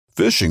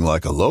Fishing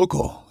like a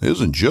local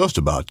isn't just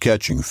about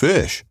catching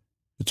fish.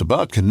 It's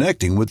about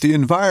connecting with the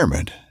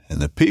environment and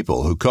the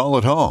people who call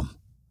it home.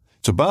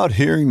 It's about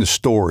hearing the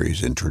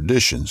stories and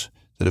traditions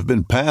that have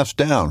been passed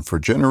down for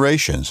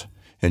generations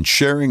and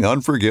sharing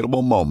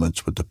unforgettable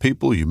moments with the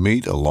people you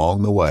meet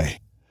along the way.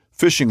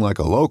 Fishing like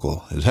a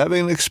local is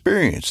having an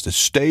experience that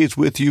stays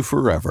with you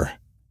forever.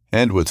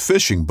 And with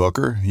Fishing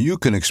Booker, you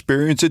can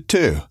experience it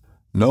too,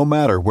 no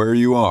matter where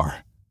you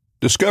are.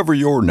 Discover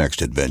your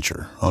next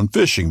adventure on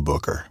Fishing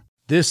Booker.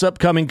 This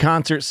upcoming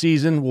concert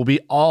season will be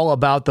all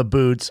about the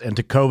boots, and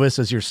Tecovas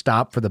is your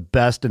stop for the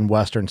best in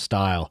Western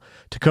style.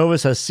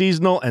 Tecovas has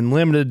seasonal and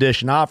limited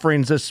edition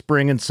offerings this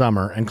spring and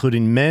summer,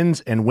 including men's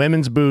and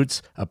women's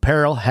boots,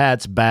 apparel,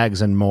 hats,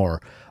 bags, and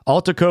more.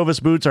 All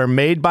Tecovas boots are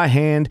made by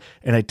hand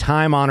in a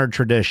time-honored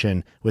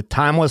tradition with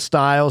timeless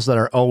styles that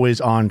are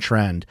always on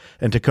trend.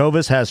 And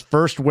Tecovas has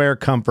first wear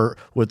comfort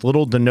with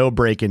little to no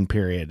break-in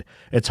period.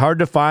 It's hard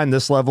to find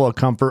this level of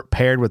comfort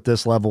paired with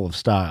this level of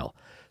style.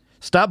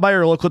 Stop by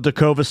your local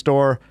Tecovas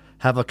store,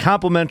 have a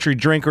complimentary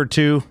drink or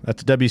two,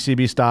 that's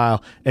WCB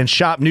style, and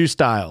shop new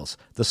styles.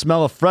 The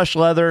smell of fresh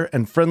leather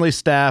and friendly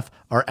staff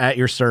are at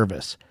your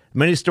service.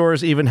 Many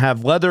stores even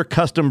have leather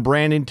custom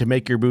branding to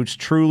make your boots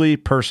truly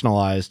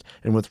personalized.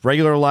 And with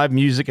regular live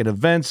music and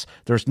events,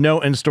 there's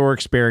no in-store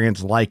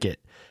experience like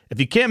it.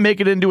 If you can't make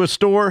it into a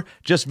store,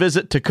 just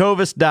visit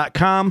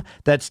tecovas.com.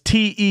 That's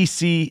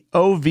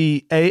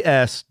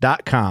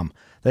TECOVAS.com.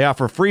 They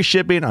offer free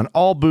shipping on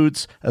all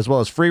boots, as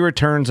well as free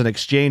returns and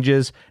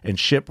exchanges, and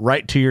ship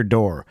right to your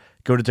door.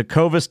 Go to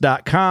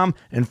tecovas.com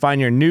and find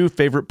your new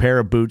favorite pair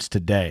of boots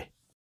today.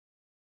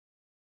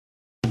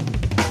 From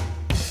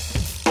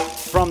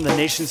the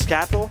nation's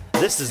capital,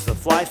 this is the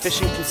Fly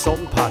Fishing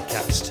Consultant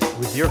Podcast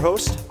with your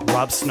host,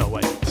 Rob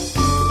Snowhite.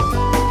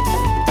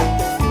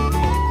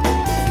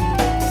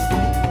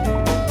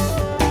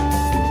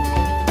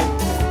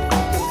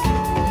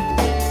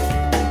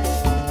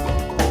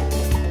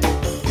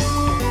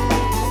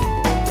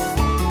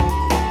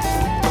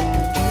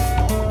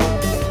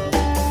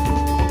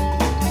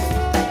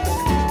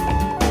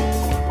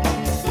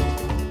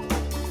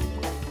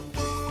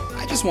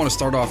 I just want to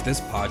start off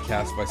this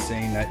podcast by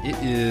saying that it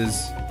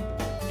is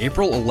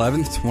April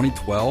 11th,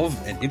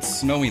 2012, and it's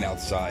snowing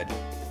outside.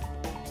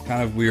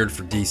 Kind of weird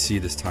for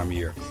DC this time of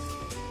year.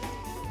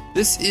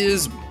 This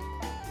is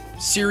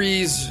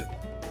Series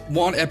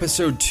 1,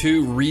 Episode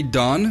 2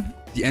 redone,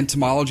 the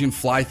Entomology and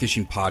Fly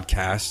Fishing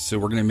Podcast. So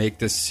we're going to make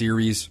this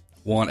Series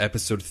 1,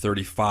 Episode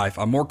 35.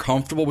 I'm more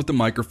comfortable with the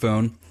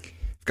microphone.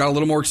 I've got a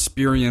little more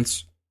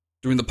experience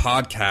doing the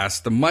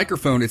podcast. The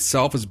microphone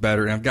itself is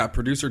better, and I've got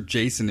producer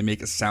Jason to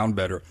make it sound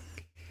better.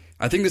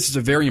 I think this is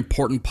a very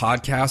important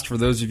podcast for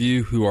those of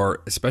you who are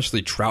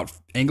especially trout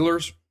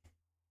anglers.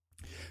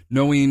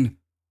 Knowing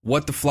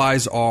what the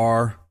flies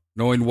are,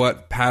 knowing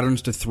what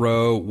patterns to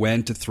throw,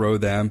 when to throw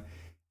them,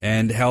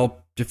 and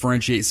help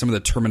differentiate some of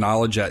the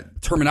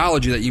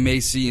terminology that you may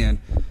see in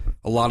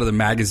a lot of the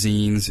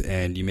magazines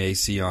and you may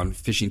see on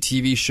fishing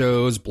TV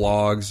shows,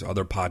 blogs,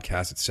 other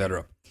podcasts,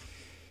 etc.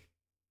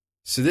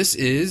 So this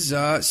is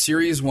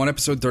Series 1,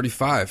 Episode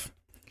 35.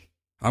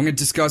 I'm going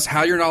to discuss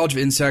how your knowledge of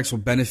insects will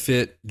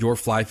benefit your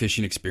fly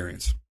fishing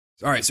experience.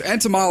 All right, so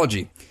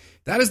entomology.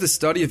 That is the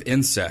study of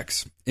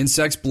insects.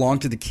 Insects belong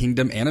to the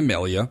kingdom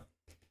Animalia.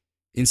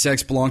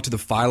 Insects belong to the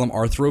phylum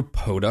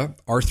Arthropoda.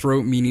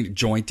 Arthro meaning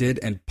jointed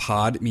and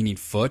pod meaning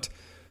foot.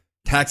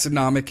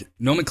 Taxonomic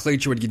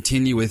nomenclature would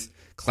continue with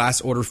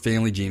class, order,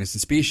 family, genus,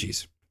 and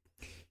species.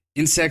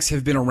 Insects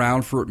have been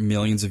around for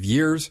millions of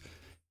years.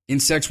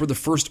 Insects were the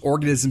first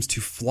organisms to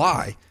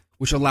fly,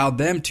 which allowed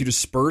them to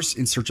disperse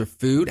in search of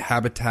food,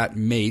 habitat,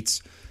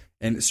 mates,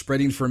 and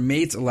spreading for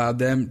mates allowed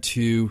them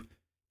to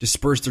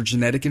disperse their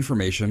genetic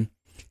information,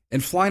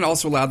 and flying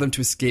also allowed them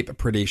to escape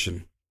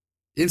predation.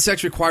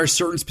 Insects require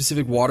certain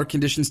specific water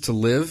conditions to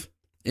live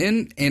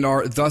in and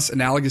are thus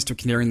analogous to a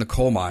canary in the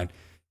coal mine.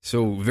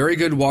 So very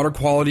good water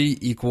quality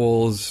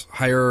equals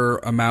higher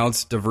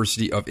amounts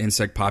diversity of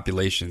insect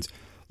populations.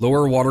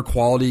 Lower water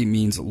quality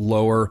means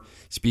lower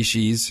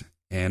species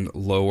and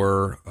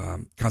lower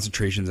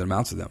concentrations and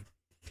amounts of them.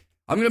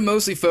 I'm going to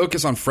mostly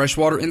focus on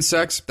freshwater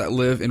insects that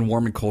live in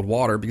warm and cold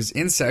water because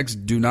insects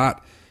do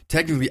not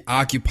technically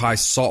occupy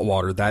salt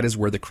water. That is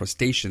where the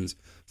crustaceans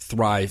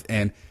thrive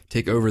and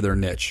take over their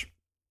niche.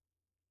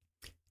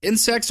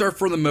 Insects are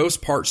for the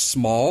most part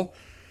small,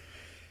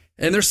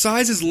 and their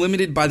size is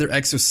limited by their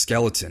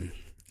exoskeleton.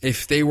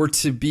 If they were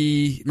to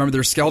be, remember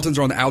their skeletons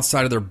are on the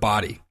outside of their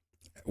body.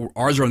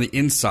 Ours are on the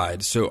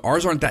inside, so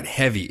ours aren't that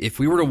heavy. If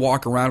we were to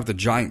walk around with a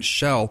giant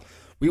shell,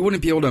 we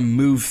wouldn't be able to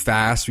move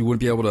fast. We wouldn't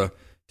be able to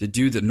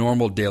do the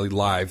normal daily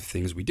live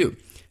things we do.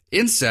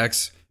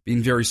 Insects,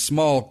 being very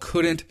small,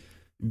 couldn't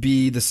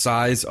be the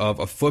size of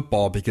a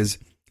football because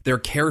their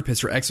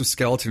carapace or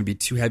exoskeleton would be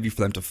too heavy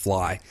for them to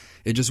fly.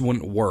 It just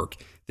wouldn't work.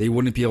 They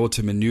wouldn't be able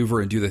to maneuver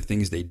and do the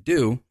things they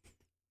do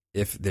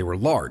if they were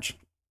large.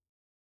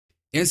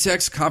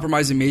 Insects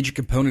comprise a major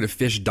component of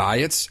fish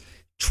diets.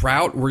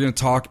 Trout, we're going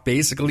to talk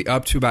basically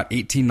up to about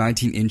 18,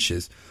 19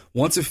 inches.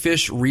 Once a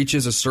fish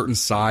reaches a certain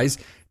size,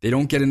 they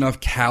don't get enough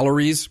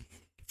calories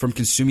from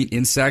consuming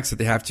insects that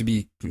they have to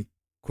be,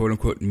 quote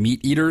unquote,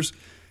 meat eaters.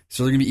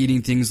 So they're going to be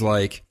eating things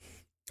like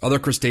other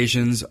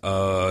crustaceans,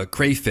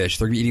 crayfish.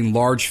 They're going to be eating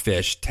large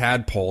fish,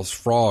 tadpoles,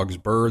 frogs,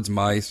 birds,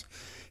 mice,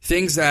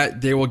 things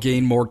that they will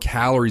gain more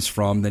calories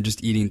from than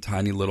just eating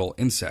tiny little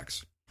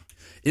insects.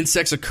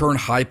 Insects occur in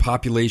high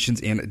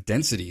populations and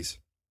densities.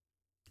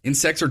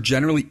 Insects are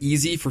generally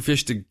easy for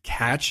fish to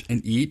catch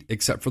and eat,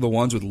 except for the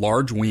ones with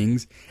large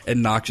wings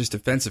and noxious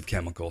defensive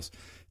chemicals.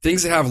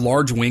 Things that have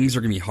large wings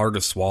are going to be hard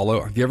to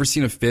swallow. Have you ever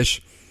seen a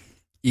fish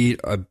eat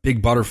a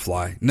big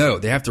butterfly? No,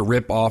 they have to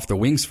rip off the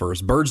wings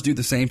first. Birds do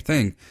the same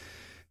thing.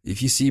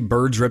 If you see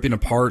birds ripping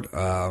apart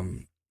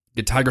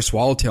the tiger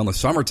swallowtail in the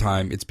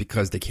summertime, it's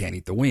because they can't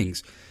eat the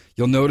wings.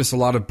 You'll notice a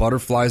lot of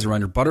butterflies around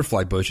your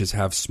butterfly bushes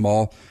have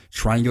small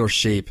triangular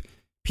shaped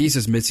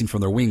pieces missing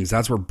from their wings.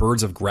 That's where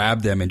birds have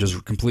grabbed them and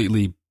just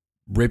completely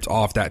ripped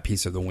off that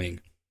piece of the wing.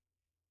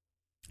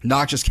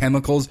 Noxious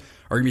chemicals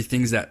are going to be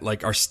things that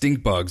like are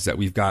stink bugs that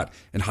we've got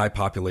in high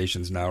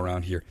populations now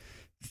around here.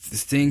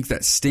 Things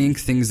that stink,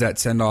 things that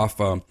send off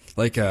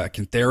like a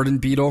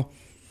cantharidin beetle,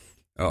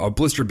 a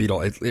blister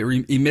beetle. It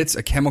emits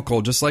a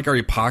chemical just like our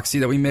epoxy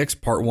that we mix,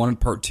 part 1 and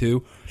part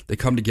 2. They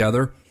come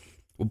together.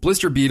 Well,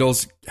 blister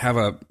beetles have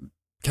a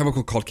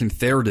chemical called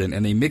cantharidin,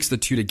 and they mix the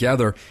two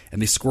together,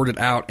 and they squirt it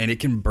out, and it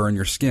can burn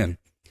your skin.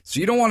 So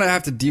you don't want to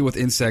have to deal with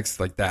insects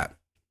like that.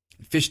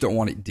 Fish don't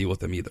want to deal with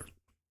them either.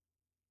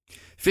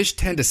 Fish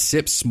tend to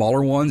sip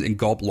smaller ones and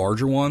gulp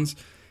larger ones.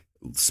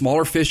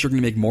 Smaller fish are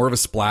going to make more of a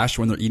splash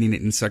when they're eating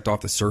an insect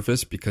off the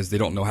surface because they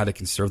don't know how to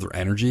conserve their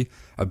energy.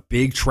 A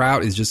big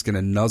trout is just going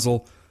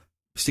to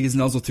stick his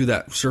nozzle through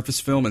that surface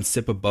film and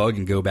sip a bug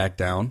and go back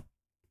down.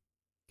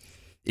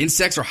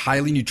 Insects are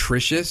highly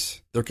nutritious.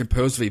 They're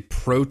composed of a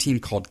protein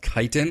called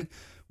chitin,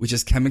 which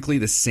is chemically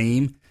the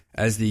same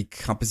as the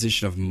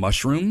composition of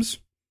mushrooms.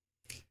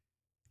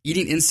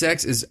 Eating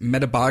insects is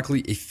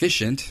metabolically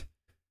efficient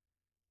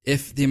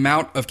if the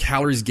amount of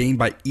calories gained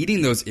by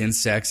eating those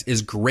insects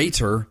is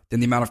greater than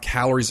the amount of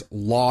calories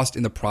lost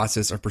in the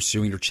process of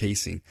pursuing or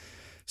chasing.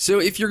 So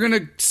if you're going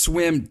to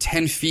swim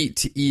 10 feet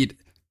to eat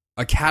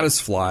a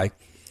caddisfly,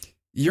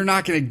 you're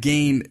not going to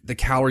gain the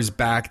calories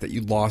back that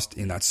you lost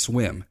in that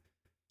swim.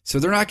 So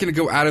they're not going to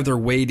go out of their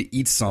way to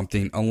eat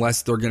something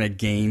unless they're going to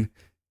gain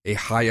a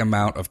high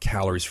amount of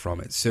calories from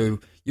it. So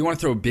you want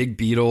to throw big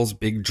beetles,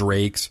 big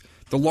drakes,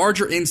 the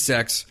larger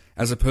insects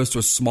as opposed to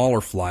a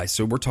smaller fly.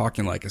 So we're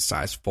talking like a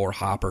size 4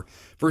 hopper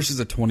versus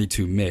a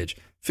 22 midge.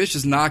 Fish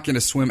is not going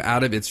to swim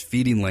out of its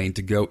feeding lane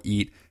to go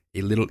eat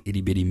a little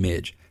itty bitty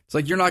midge. It's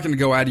like you're not going to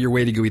go out of your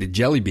way to go eat a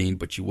jelly bean,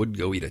 but you would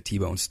go eat a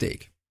T-bone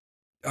steak.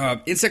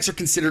 Insects are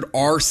considered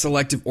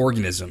R-selective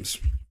organisms.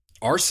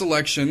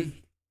 R-selection,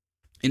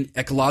 in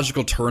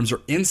ecological terms,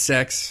 are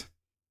insects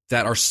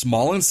that are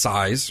small in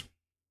size,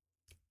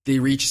 they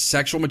reach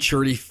sexual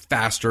maturity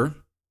faster,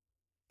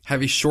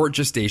 have a short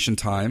gestation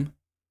time,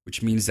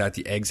 which means that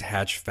the eggs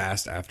hatch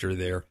fast after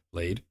they're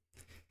laid.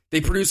 They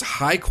produce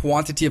high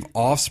quantity of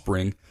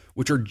offspring,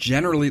 which are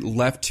generally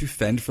left to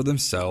fend for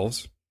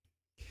themselves.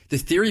 The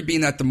theory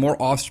being that the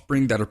more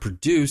offspring that are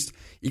produced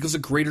equals a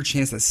greater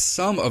chance that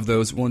some of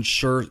those will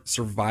ensure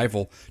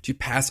survival to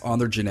pass on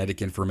their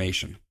genetic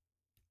information.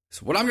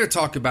 So what I'm going to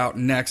talk about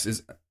next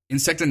is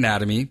insect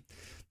anatomy,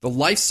 the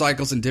life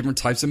cycles and different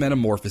types of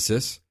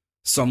metamorphosis.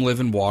 Some live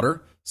in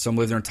water. Some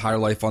live their entire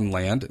life on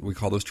land. We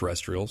call those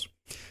terrestrials.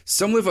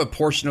 Some live a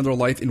portion of their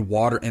life in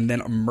water and then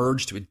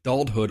emerge to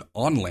adulthood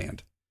on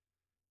land.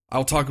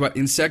 I'll talk about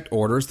insect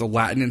orders, the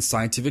Latin and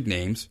scientific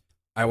names.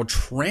 I will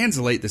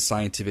translate the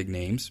scientific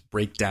names,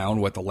 break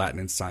down what the Latin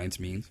and science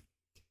means.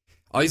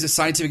 I'll use the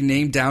scientific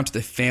name down to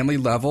the family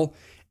level,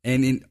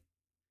 and in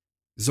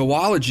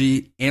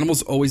zoology,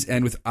 animals always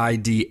end with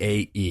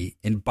IDAE.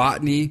 In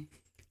botany,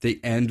 they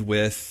end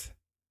with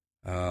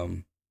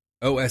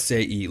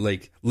OSAE,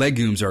 like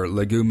legumes are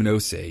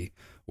leguminosae,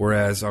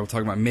 whereas I'm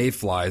talking about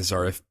mayflies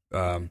are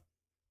I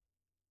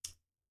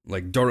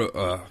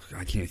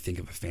can't even think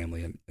of a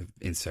family of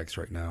insects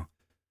right now.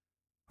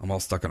 I'm all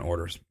stuck on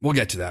orders. We'll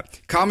get to that.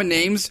 Common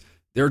names,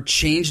 they're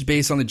changed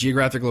based on the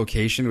geographic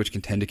location, which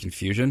can tend to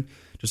confusion.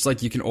 Just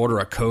like you can order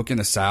a Coke in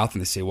the South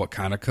and they say, what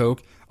kind of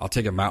Coke? I'll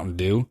take a Mountain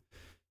Dew.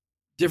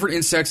 Different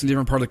insects in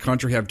different parts of the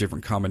country have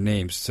different common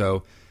names.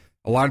 So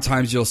a lot of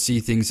times you'll see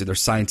things in their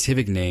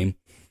scientific name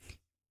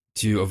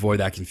to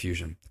avoid that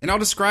confusion. And I'll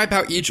describe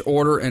how each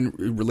order and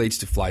relates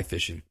to fly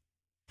fishing.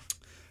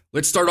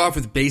 Let's start off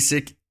with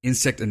basic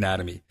insect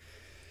anatomy.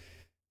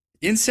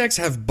 Insects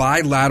have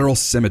bilateral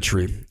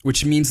symmetry,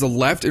 which means the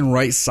left and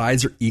right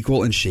sides are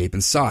equal in shape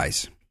and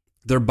size.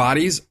 Their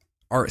bodies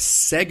are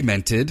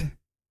segmented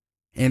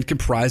and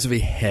comprised of a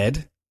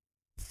head,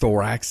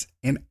 thorax,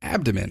 and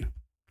abdomen.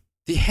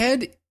 The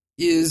head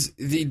is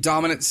the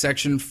dominant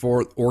section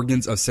for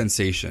organs of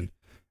sensation.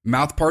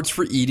 Mouth parts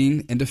for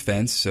eating and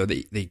defense, so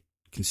they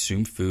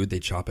consume food, they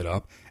chop it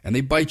up, and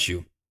they bite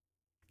you.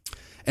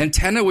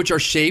 Antennae, which are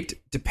shaped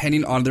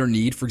depending on their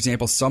need. For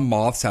example, some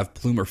moths have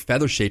plume or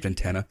feather-shaped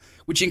antennae,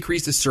 which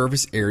increase the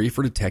surface area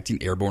for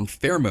detecting airborne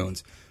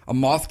pheromones. A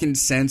moth can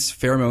sense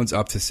pheromones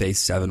up to, say,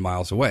 7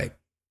 miles away.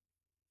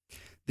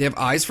 They have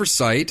eyes for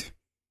sight,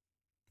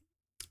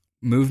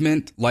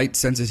 movement, light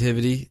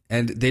sensitivity,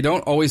 and they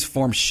don't always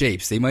form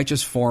shapes. They might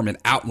just form an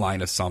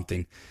outline of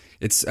something.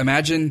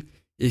 Imagine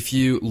if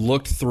you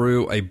looked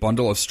through a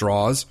bundle of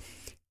straws.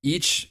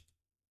 Each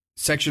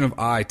section of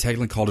eye,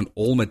 technically called an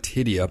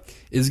ommatidia,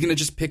 is going to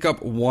just pick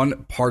up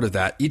one part of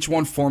that. Each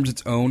one forms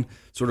its own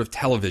sort of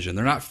television.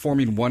 They're not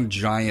forming one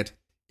giant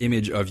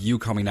image of you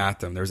coming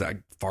at them. There's that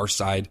Far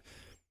Side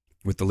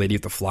with the lady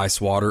with the fly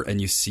swatter, and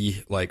you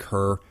see like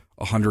her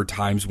 100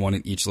 times, one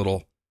in each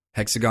little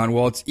hexagon.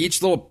 Well,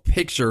 each little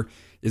picture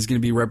is going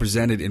to be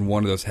represented in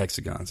one of those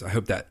hexagons. I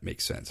hope that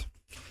makes sense.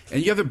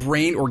 And you have the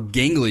brain or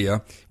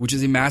ganglia, which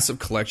is a massive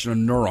collection of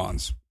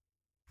neurons.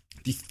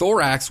 The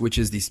thorax, which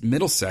is the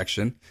middle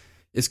section,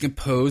 is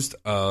composed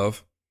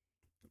of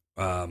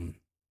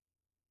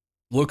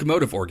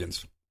locomotive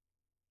organs.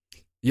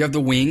 You have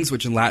the wings,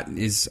 which in Latin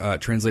is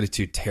translated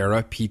to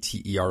ptera,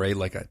 P-T-E-R-A,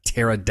 like a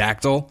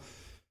pterodactyl.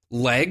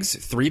 Legs,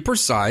 3 per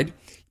side.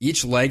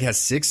 Each leg has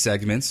 6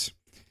 segments,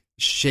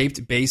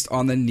 shaped based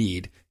on the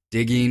need.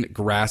 Digging,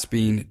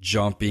 grasping,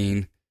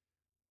 jumping,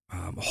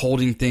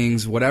 holding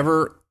things,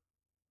 whatever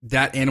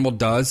that animal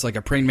does, like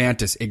a praying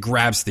mantis, it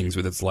grabs things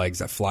with its legs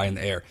that fly in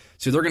the air.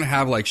 So they're going to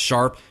have like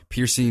sharp,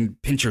 piercing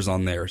pinchers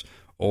on theirs.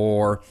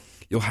 Or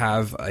you'll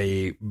have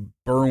a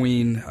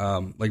burrowing,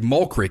 like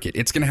mole cricket.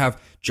 It's going to have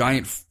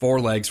giant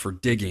forelegs for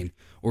digging.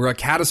 Or a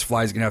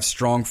caddisfly is going to have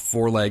strong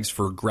forelegs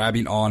for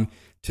grabbing on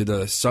to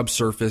the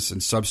subsurface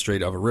and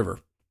substrate of a river.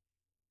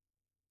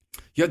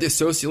 You have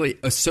the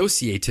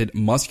associated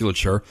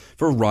musculature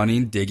for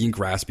running, digging,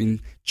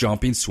 grasping,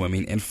 jumping,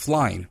 swimming, and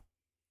flying.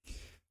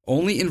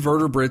 Only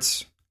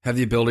invertebrates have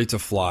the ability to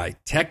fly.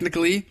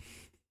 Technically,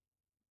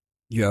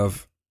 you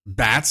have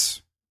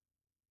bats,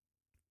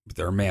 but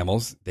they're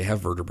mammals. They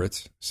have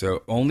vertebrates.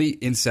 So only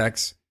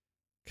insects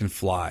can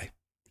fly.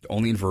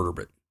 Only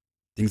invertebrate.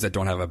 Things that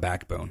don't have a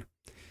backbone.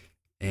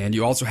 And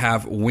you also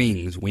have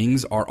wings.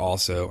 Wings are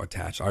also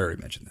attached. I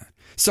already mentioned that.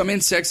 Some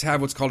insects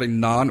have what's called a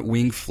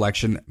non-wing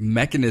flexion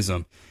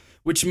mechanism,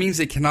 which means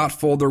they cannot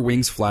fold their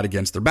wings flat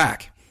against their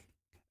back.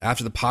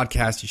 After the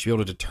podcast, you should be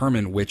able to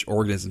determine which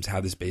organisms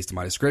have this based on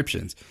my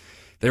descriptions.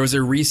 There was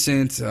a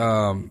recent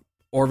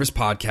Orvis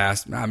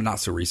podcast, not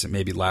so recent,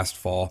 maybe last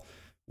fall,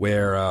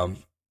 where I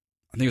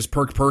think it was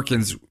Perk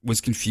Perkins was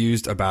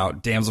confused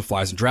about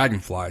damselflies and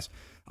dragonflies.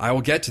 I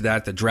will get to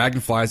that. The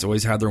dragonflies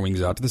always have their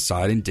wings out to the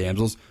side, and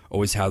damsels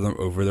always have them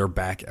over their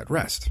back at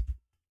rest.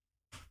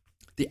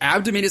 The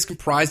abdomen is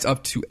comprised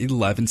up to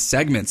 11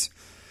 segments.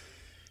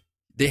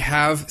 They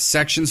have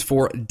sections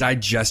for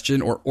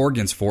digestion, or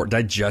organs for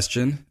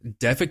digestion,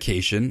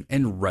 defecation,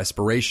 and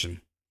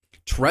respiration.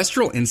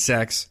 Terrestrial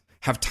insects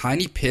have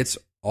tiny pits,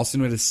 also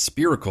known as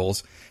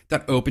spiracles,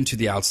 that open to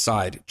the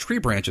outside. Tree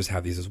branches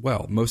have these as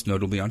well, most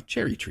notably on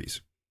cherry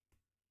trees.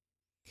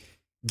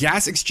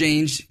 Gas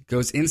exchange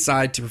goes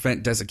inside to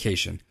prevent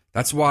desiccation.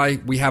 That's why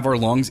we have our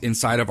lungs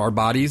inside of our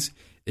bodies.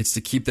 It's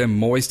to keep them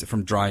moist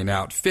from drying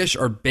out. Fish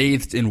are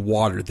bathed in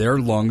water. Their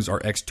lungs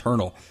are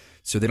external,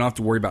 so they don't have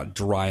to worry about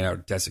drying out or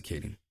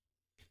desiccating.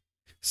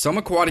 Some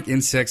aquatic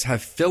insects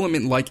have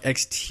filament-like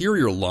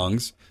exterior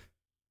lungs.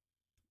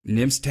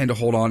 Nymphs tend to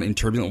hold on in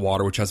turbulent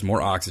water, which has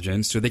more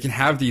oxygen, so they can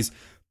have these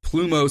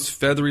plumose,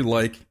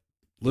 feathery-like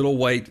little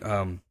white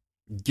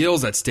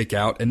gills that stick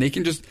out, and they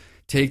can just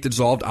take the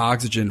dissolved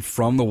oxygen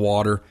from the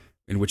water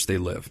in which they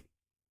live.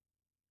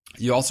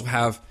 You also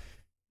have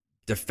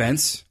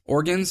defense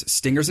organs.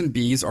 Stingers and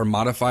bees are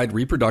modified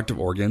reproductive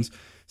organs.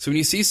 So when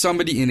you see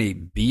somebody in a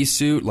bee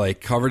suit,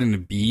 like covered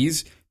in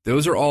bees,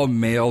 those are all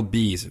male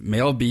bees.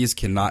 Male bees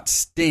cannot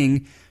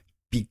sting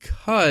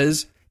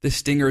because the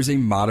stinger is a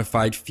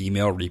modified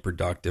female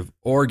reproductive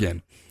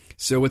organ.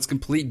 So it's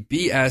complete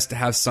BS to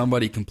have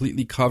somebody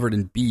completely covered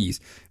in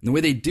bees. And the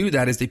way they do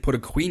that is they put a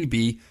queen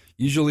bee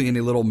usually in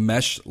a little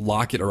mesh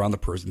locket around the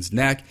person's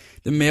neck.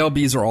 The male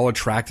bees are all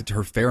attracted to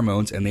her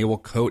pheromones, and they will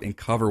coat and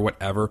cover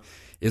whatever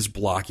is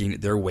blocking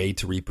their way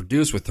to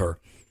reproduce with her.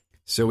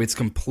 So it's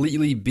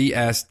completely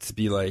BS to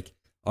be like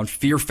on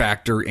Fear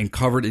Factor and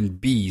covered in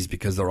bees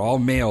because they're all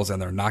males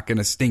and they're not going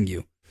to sting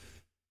you.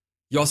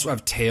 You also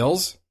have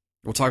tails.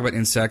 We'll talk about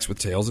insects with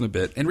tails in a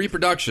bit. And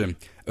reproduction.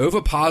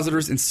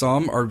 Ovipositors in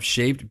some are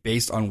shaped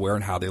based on where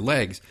and how they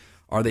legs.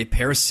 Are they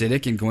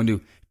parasitic and going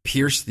to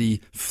pierce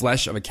the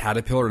flesh of a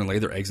caterpillar and lay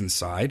their eggs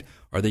inside?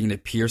 Are they going to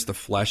pierce the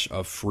flesh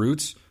of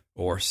fruits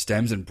or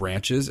stems and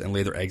branches and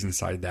lay their eggs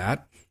inside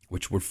that,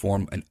 which would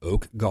form an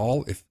oak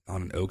gall if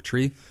on an oak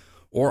tree?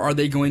 Or are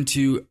they going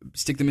to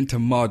stick them into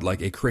mud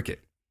like a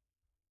cricket?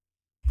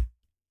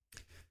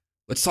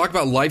 Let's talk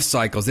about life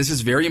cycles. This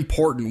is very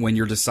important when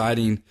you're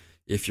deciding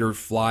if your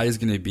fly is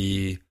going to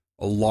be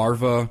a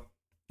larva,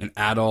 an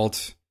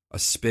adult, a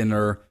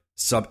spinner,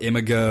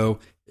 subimago.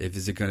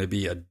 Is it going to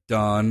be a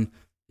dun?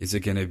 Is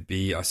it going to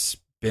be a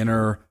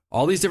spinner,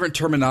 All these different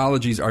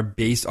terminologies are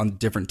based on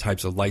different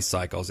types of life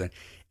cycles, and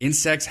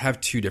insects have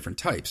two different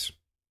types.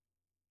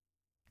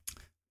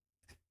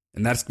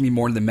 And that's going to be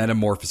more in the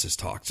metamorphosis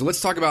talk. So let's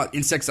talk about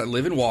insects that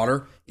live in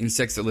water,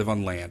 insects that live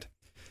on land.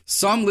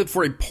 Some live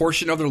for a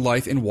portion of their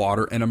life in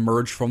water and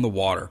emerge from the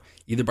water,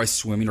 either by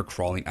swimming or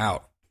crawling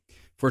out.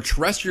 For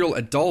terrestrial,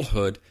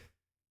 adulthood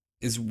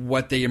is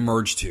what they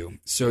emerge to.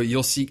 So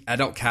you'll see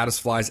adult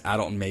caddisflies,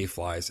 adult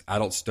mayflies,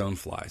 adult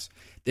stoneflies.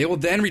 They will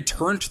then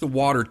return to the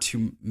water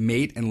to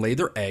mate and lay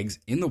their eggs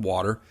in the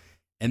water,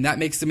 and that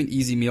makes them an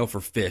easy meal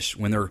for fish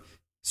when they're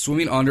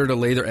swimming under to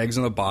lay their eggs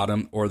on the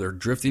bottom, or they're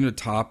drifting to the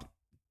top,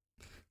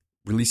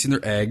 releasing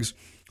their eggs,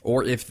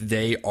 or if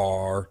they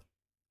are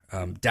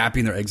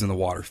dapping their eggs in the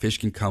water. Fish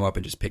can come up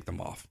and just pick them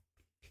off.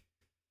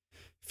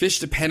 Fish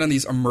depend on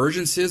these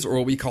emergences, or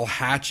what we call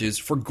hatches,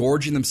 for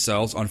gorging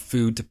themselves on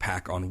food to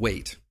pack on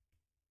weight.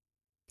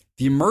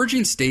 The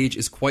emerging stage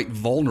is quite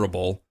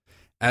vulnerable,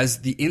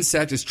 as the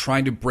insect is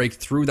trying to break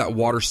through that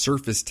water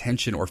surface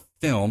tension or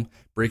film,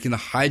 breaking the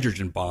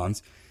hydrogen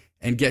bonds,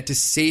 and get to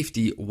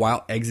safety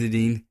while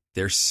exiting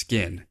their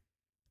skin.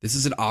 This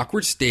is an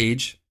awkward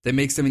stage that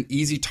makes them an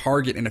easy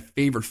target and a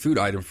favorite food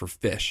item for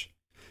fish.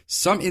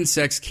 Some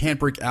insects can't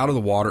break out of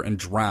the water and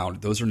drown.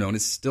 Those are known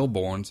as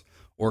stillborns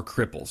or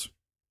cripples.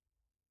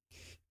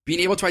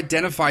 Being able to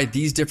identify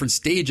these different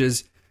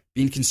stages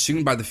being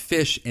consumed by the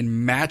fish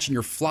and matching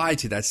your fly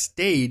to that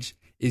stage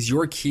is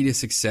your key to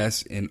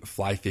success in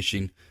fly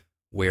fishing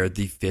where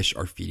the fish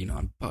are feeding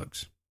on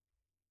bugs.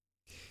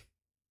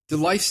 The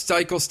life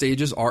cycle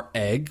stages are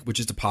egg, which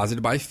is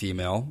deposited by a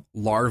female,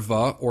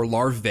 larva or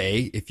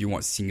larvae, if you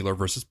want singular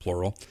versus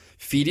plural,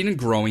 feeding and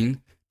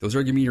growing. Those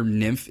are going to be your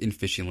nymph in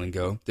fishing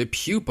lingo. The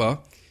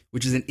pupa,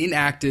 which is an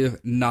inactive,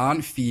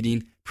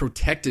 non-feeding,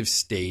 protective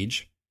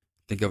stage.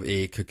 Think of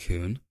a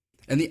cocoon.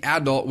 And the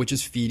adult, which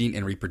is feeding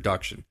and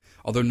reproduction.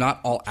 Although not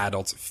all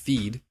adults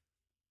feed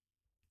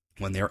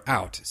when they're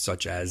out,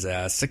 such as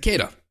a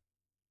cicada.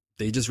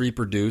 They just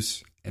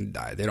reproduce and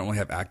die. They don't really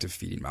have active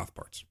feeding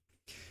mouthparts.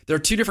 There are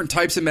two different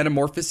types of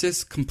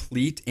metamorphosis,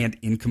 complete and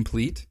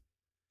incomplete.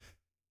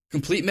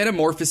 Complete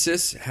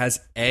metamorphosis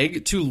has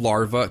egg to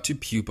larva to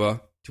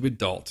pupa to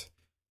adult.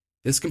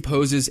 This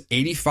composes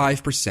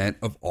 85%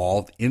 of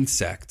all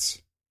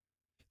insects.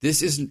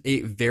 This is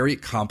a very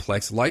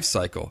complex life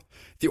cycle.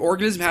 The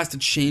organism has to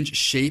change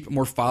shape,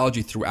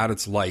 morphology throughout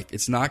its life.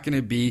 It's not going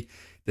to be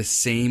the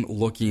same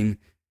looking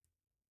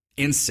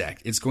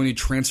insect. It's going to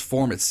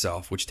transform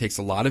itself, which takes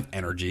a lot of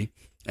energy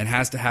and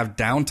has to have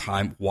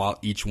downtime while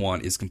each one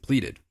is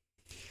completed.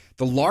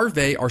 The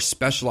larvae are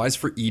specialized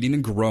for eating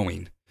and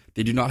growing.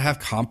 They do not have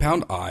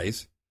compound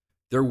eyes.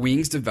 Their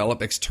wings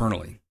develop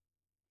externally.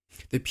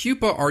 The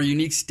pupa are a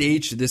unique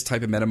stage to this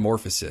type of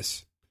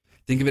metamorphosis.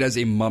 Think of it as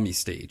a mummy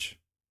stage.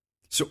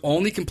 So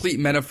only complete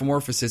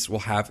metamorphosis will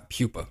have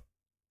pupa.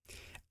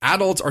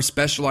 Adults are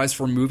specialized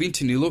for moving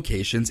to new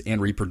locations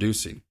and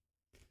reproducing.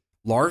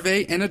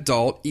 Larvae and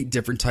adult eat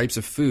different types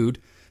of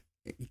food.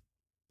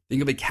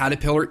 Think of a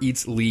caterpillar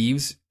eats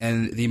leaves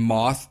and the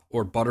moth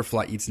or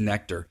butterfly eats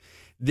nectar.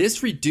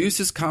 This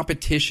reduces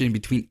competition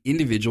between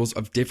individuals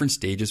of different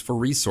stages for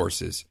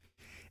resources.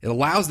 It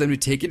allows them to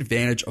take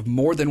advantage of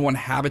more than one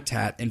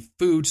habitat and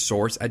food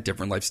source at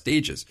different life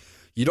stages.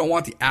 You don't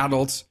want the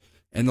adults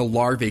and the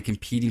larvae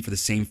competing for the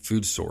same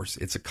food source.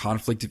 It's a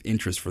conflict of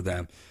interest for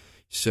them.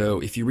 So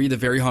if you read the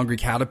Very Hungry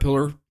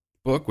Caterpillar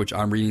book, which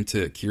I'm reading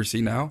to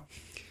Kiersey now,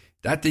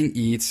 that thing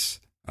eats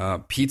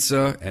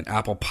pizza and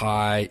apple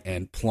pie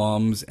and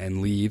plums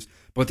and leaves.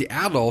 But the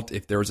adult,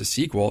 if there's a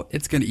sequel,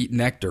 it's going to eat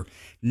nectar.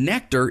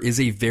 Nectar is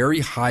a very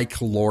high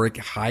caloric,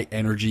 high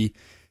energy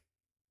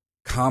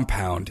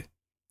compound.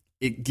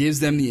 It gives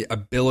them the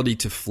ability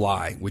to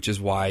fly, which is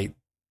why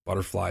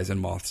butterflies and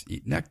moths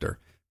eat nectar.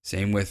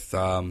 Same with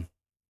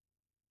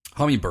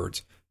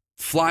hummingbirds.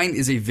 Flying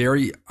is a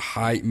very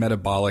high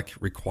metabolic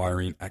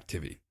requiring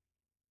activity.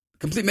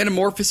 Complete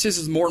metamorphosis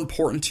is more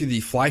important to the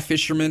fly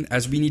fisherman,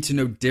 as we need to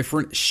know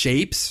different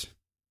shapes,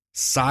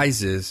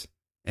 sizes,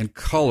 and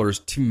colors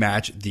to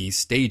match these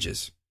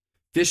stages.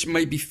 Fish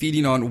might be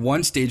feeding on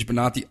one stage but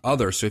not the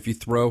other. So if you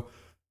throw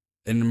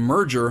an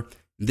emerger,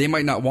 they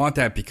might not want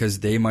that because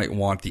they might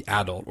want the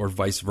adult, or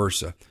vice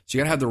versa. So you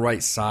got to have the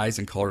right size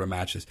and color to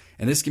match this.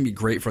 And this can be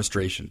great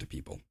frustration to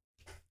people.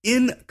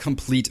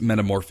 Incomplete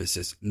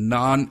metamorphosis,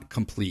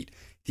 non-complete.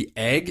 The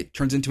egg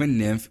turns into a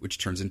nymph, which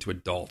turns into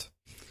adult.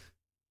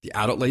 The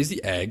adult lays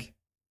the egg,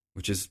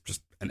 which is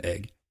just an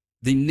egg.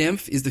 The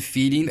nymph is the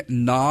feeding,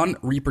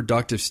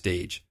 non-reproductive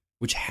stage,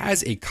 which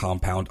has a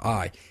compound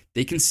eye.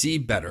 They can see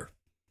better.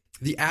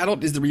 The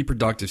adult is the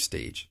reproductive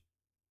stage.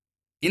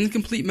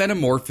 Incomplete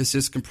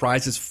metamorphosis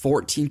comprises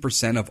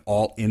 14% of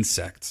all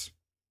insects.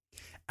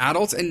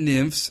 Adults and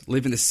nymphs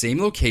live in the same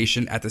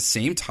location at the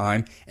same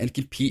time and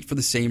compete for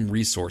the same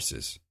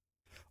resources.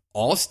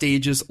 All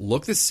stages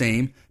look the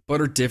same but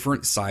are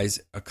different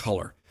size of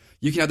color.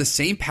 You can have the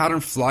same pattern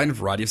fly in a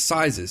variety of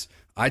sizes.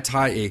 I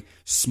tie a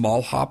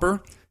small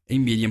hopper, a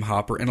medium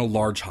hopper, and a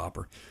large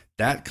hopper.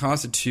 That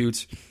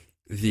constitutes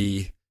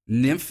the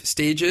nymph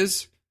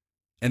stages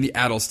and the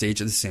adult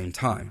stage at the same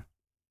time.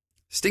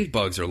 Stink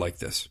bugs are like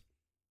this.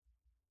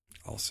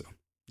 Also,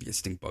 you get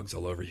stink bugs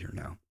all over here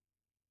now.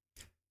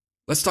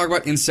 Let's talk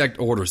about insect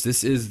orders.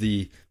 This is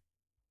the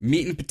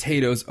meat and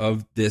potatoes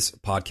of this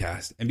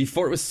podcast. And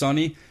before it was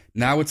sunny,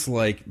 now it's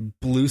like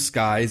blue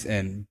skies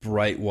and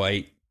bright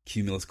white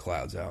cumulus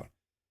clouds out.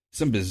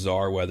 Some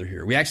bizarre weather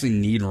here. We actually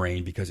need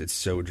rain because it's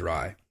so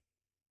dry.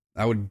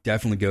 I would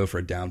definitely go for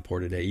a downpour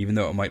today, even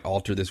though it might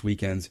alter this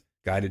weekend's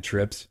guided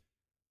trips.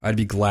 I'd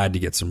be glad to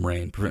get some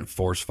rain, prevent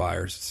forest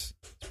fires.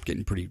 It's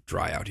getting pretty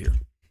dry out here.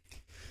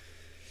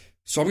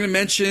 So I'm going to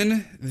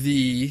mention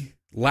the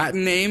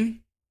Latin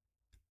name,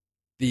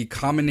 the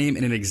common name,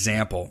 and an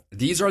example.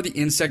 These are the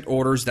insect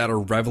orders that are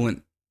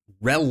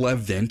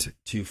relevant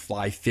to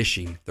fly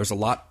fishing. There's a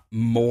lot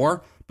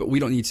more, but we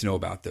don't need to know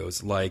about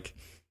those. Like,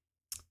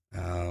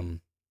 I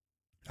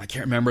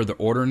can't remember the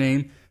order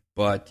name,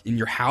 but in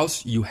your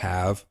house you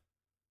have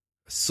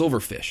a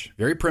silverfish,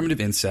 very primitive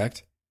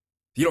insect.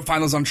 You don't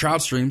find those on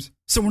trout streams,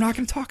 so we're not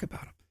going to talk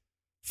about them.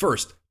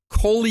 First,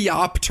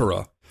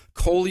 Coleoptera.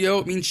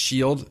 Coleo means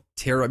shield,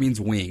 ptera means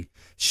wing.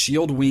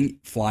 Shield wing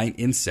flying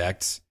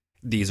insects.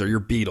 These are your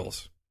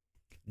beetles.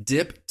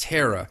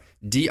 Diptera,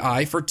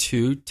 D-I for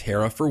two,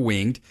 ptera for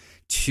winged.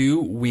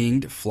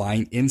 Two-winged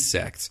flying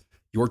insects,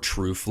 your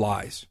true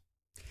flies.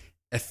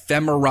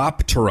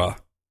 Ephemeroptera.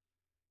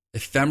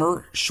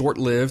 Ephemer,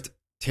 short-lived,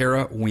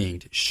 ptera,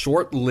 winged.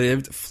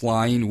 Short-lived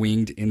flying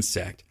winged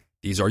insect.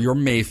 These are your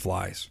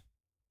mayflies.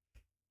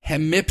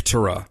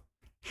 Hemiptera.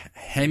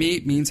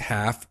 Hemi means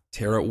half,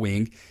 ptera,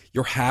 winged.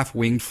 Your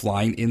half-winged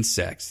flying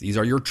insects. These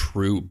are your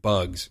true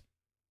bugs.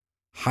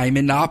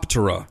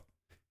 Hymenoptera.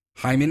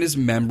 Hymen is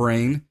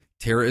membrane,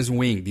 ptera is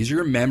winged. These are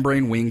your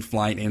membrane-winged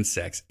flying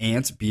insects,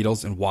 ants,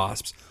 beetles, and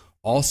wasps,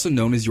 also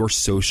known as your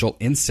social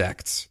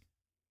insects.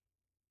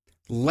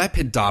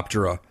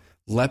 Lepidoptera.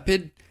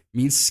 Lepid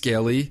means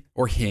scaly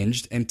or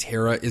hinged, and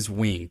ptera is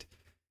winged.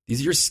 These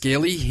are your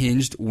scaly,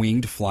 hinged,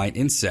 winged flying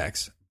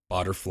insects,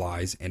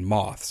 butterflies, and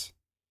moths.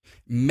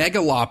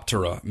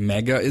 Megaloptera.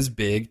 Mega is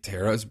big,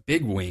 ptera is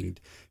big-winged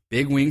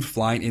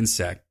flying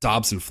insect,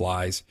 Dobson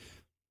flies,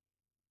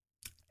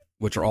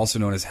 which are also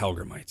known as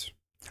Helgramites.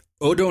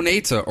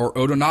 Odonata or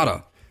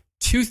Odonata,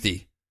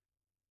 toothy.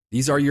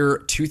 These are your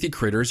toothy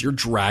critters, your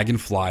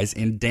dragonflies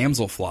and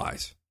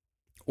damselflies.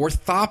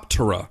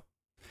 Orthoptera.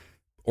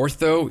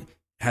 Ortho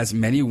has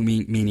many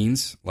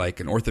meanings, like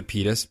an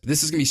orthopedist. But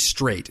this is going to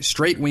be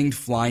straight-winged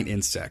flying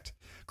insect,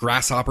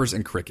 grasshoppers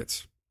and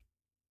crickets.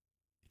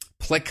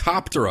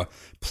 Plecoptera.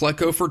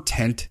 Pleco for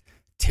tent,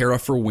 ptera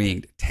for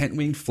winged.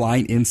 Tent-winged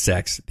flying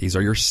insects. These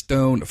are your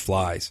stone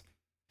flies.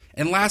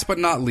 And last but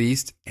not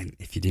least, and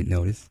if you didn't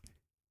notice,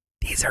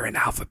 these are in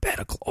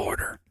alphabetical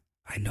order.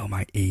 I know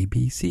my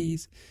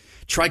ABCs.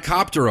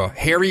 Trichoptera,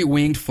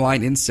 hairy-winged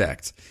flying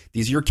insects.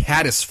 These are your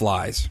caddis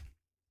flies.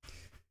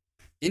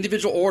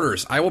 Individual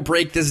orders. I will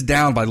break this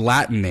down by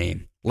Latin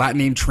name. Latin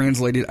name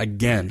translated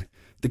again.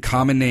 The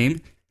common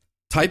name,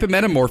 type of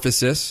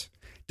metamorphosis,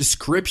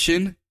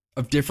 description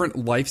of different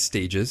life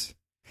stages,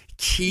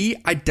 key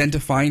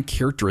identifying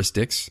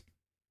characteristics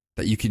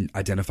that you can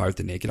identify with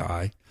the naked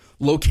eye,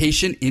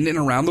 location in and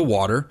around the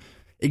water,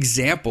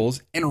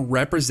 examples, and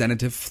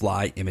representative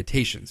fly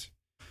imitations.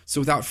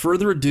 So without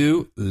further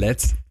ado,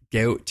 let's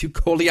go to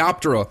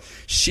Coleoptera,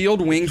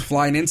 shield-winged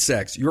flying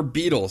insects, your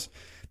beetles.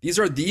 These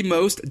are the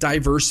most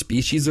diverse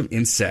species of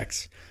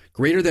insects.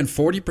 Greater than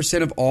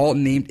 40% of all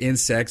named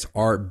insects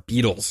are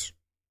beetles.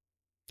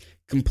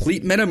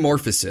 Complete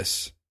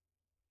metamorphosis.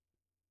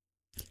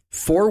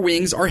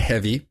 Forewings are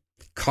heavy,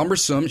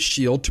 cumbersome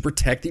shield to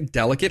protect the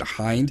delicate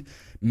hind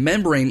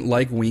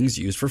membrane-like wings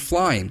used for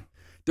flying.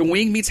 The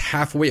wing meets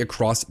halfway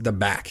across the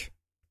back.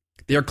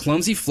 They are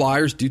clumsy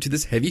flyers due to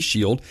this heavy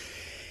shield,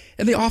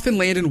 and they often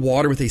land in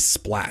water with a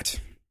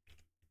splat.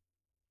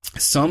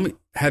 Some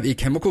have a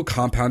chemical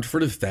compound for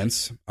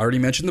defense. I already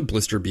mentioned the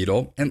blister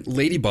beetle and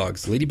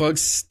ladybugs. Ladybugs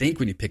stink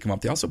when you pick them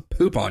up. They also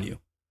poop on you.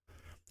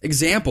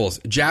 Examples,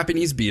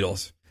 Japanese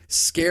beetles,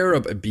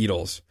 scarab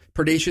beetles,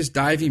 predaceous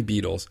diving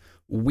beetles,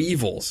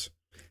 weevils.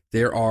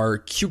 There are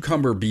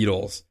cucumber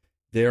beetles.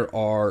 There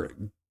are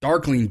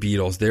darkling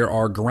beetles. There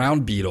are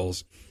ground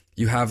beetles.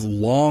 You have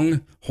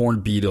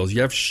long-horned beetles.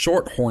 You have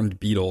short-horned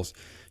beetles.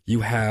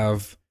 You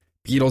have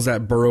beetles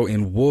that burrow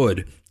in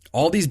wood.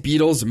 All these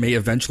beetles may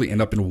eventually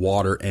end up in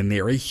water, and they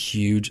are a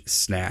huge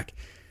snack.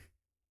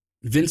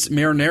 Vince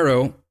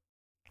Marinero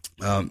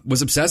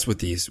was obsessed with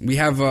these. We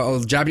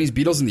have Japanese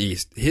beetles in the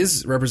East.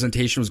 His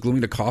representation was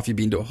gluing a coffee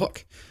bean to a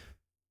hook.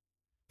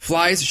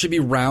 Flies should be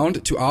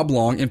round to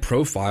oblong in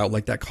profile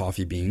like that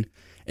coffee bean,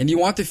 and you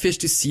want the fish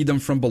to see them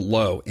from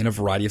below in a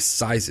variety of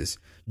sizes.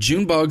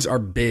 June bugs are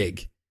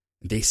big.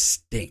 They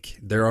stink.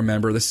 They're a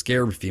member of the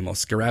scarab female,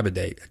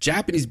 Scarabidae. A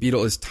Japanese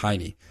beetle is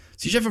tiny.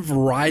 So you should have a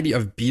variety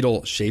of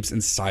beetle shapes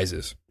and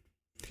sizes.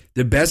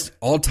 The best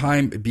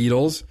all-time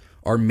beetles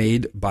are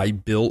made by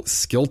Bill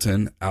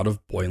Skilton out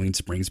of Boiling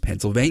Springs,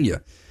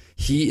 Pennsylvania.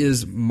 He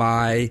is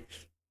my,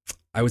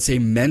 I would say,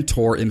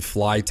 mentor in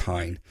fly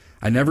tying.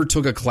 I never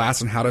took a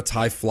class on how to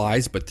tie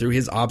flies, but through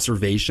his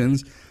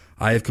observations,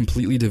 I have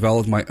completely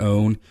developed my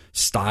own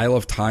style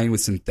of tying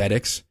with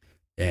synthetics,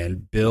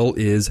 and Bill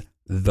is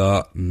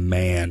the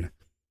man.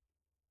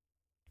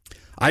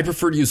 I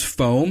prefer to use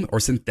foam or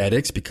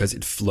synthetics because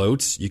it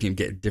floats. You can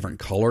get different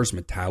colors,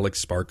 metallic,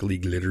 sparkly,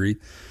 glittery,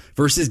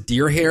 versus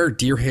deer hair.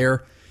 Deer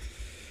hair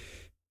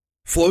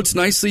floats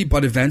nicely,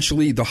 but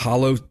eventually the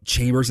hollow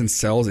chambers and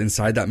cells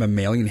inside that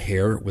mammalian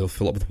hair will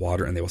fill up with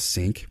water and they will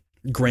sink.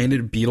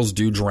 Granted, beetles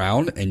do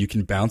drown, and you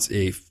can bounce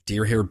a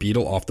deer hair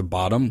beetle off the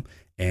bottom,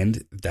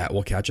 and that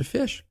will catch a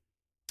fish.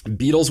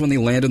 Beetles, when they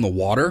land in the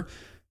water,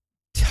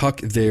 tuck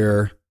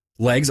their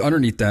legs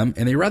underneath them,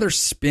 and they rather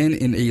spin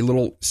in a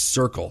little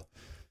circle.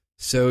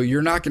 So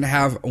you're not going to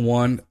have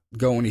one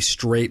go in a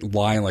straight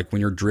line like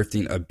when you're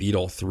drifting a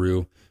beetle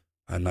through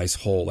a nice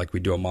hole like we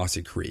do at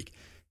Mossy Creek.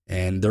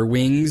 And their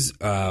wings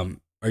are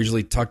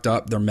usually tucked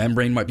up. Their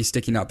membrane might be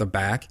sticking out the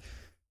back,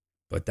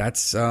 but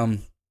that's what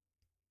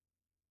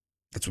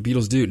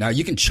beetles do. Now,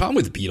 you can chum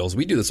with beetles.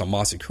 We do this on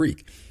Mossy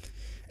Creek.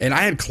 And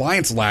I had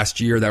clients last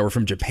year that were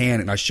from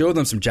Japan, and I showed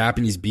them some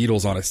Japanese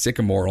beetles on a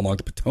sycamore along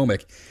the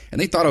Potomac, and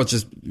they thought I was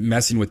just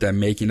messing with them,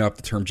 making up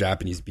the term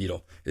Japanese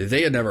beetle.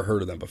 They had never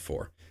heard of them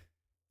before.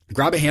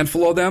 Grab a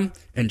handful of them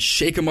and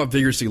shake them up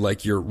vigorously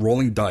like you're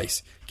rolling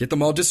dice. Get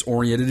them all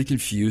disoriented and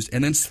confused,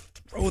 and then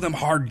throw them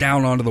hard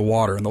down onto the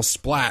water, and they'll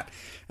splat,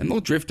 and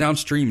they'll drift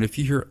downstream. And if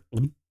you hear,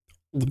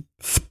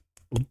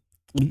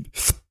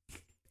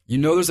 you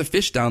know there's a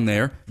fish down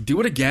there.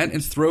 Do it again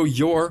and throw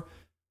your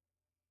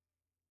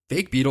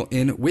fake beetle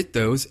in with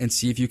those and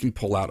see if you can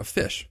pull out a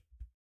fish.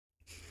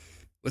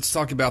 Let's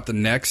talk about the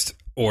next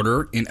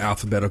order in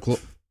alphabetical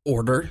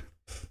order,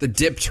 the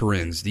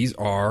dipterans. These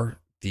are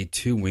the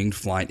two-winged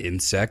flying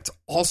insect,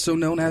 also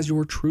known as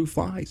your true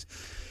flies.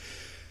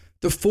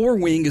 The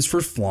forewing is for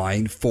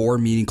flying, fore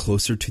meaning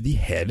closer to the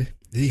head.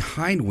 The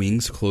hind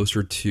wings,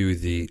 closer to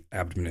the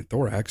abdomen and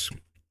thorax,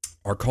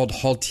 are called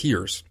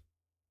halteres.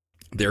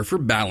 They're for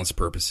balance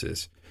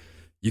purposes.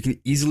 You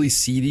can easily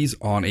see these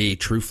on a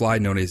true fly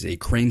known as a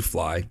crane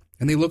fly,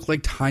 and they look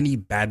like tiny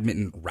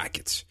badminton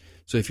rackets.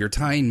 So if you're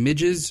tying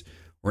midges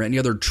or any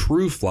other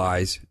true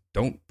flies,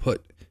 don't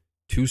put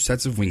two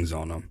sets of wings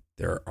on them.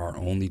 There are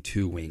only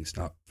two wings,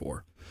 not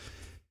four.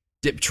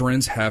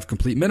 Dipterans have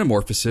complete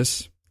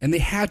metamorphosis, and they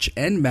hatch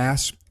en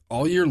masse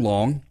all year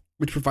long,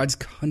 which provides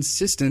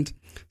consistent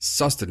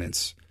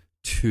sustenance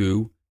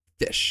to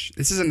fish.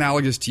 This is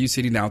analogous to you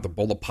sitting down with a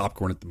bowl of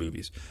popcorn at the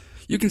movies.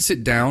 You can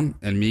sit down,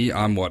 and me,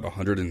 I'm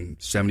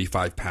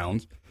 175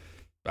 pounds,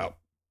 about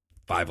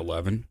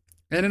 5'11",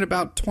 and in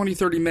about 20,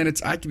 30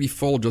 minutes, I can be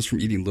full just from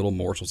eating little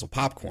morsels of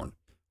popcorn.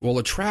 Well,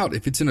 a trout,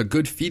 if it's in a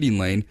good feeding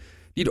lane,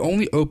 need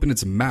only open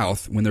its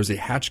mouth when there's a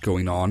hatch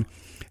going on,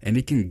 and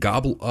it can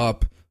gobble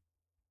up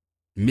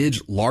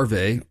midge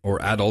larvae or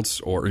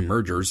adults or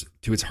emergers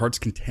to its heart's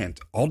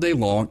content all day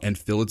long and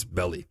fill its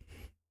belly.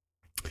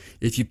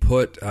 If you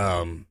put,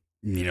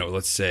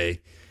 let's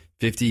say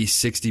 50,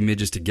 60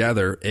 midges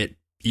together, it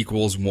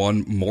equals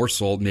one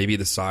morsel, maybe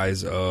the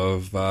size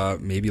of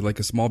maybe like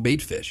a small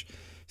bait fish.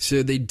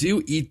 So they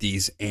do eat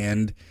these,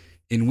 and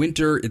in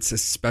winter, it's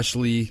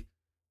especially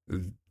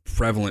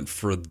prevalent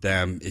for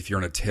them if you're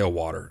in a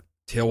tailwater.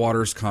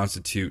 Tailwaters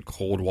constitute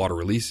cold water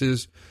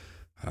releases.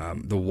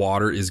 The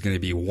water is going to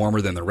be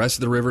warmer than the rest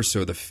of the river,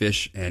 so the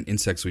fish and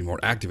insects will be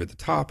more active at the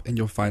top, and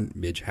you'll find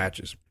midge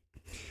hatches.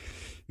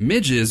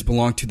 Midges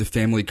belong to the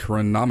family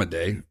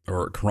Chironomidae,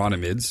 or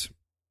chironomids,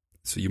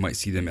 so you might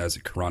see them as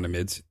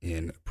chironomids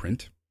in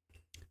print.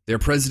 They're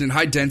present in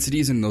high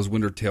densities in those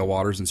winter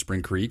tailwaters and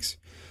spring creeks.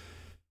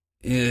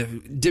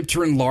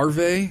 Dipteran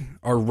larvae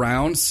are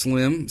round,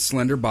 slim,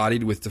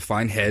 slender-bodied with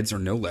defined heads or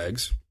no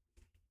legs.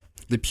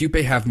 The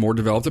pupae have more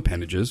developed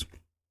appendages,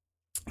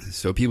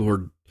 so people who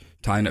are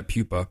tying up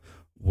pupa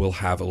will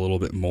have a little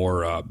bit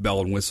more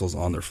bell and whistles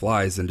on their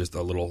flies than just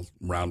a little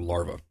round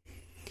larva.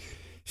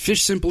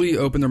 Fish simply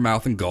open their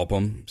mouth and gulp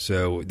them,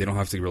 so they don't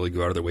have to really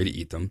go out of their way to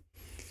eat them.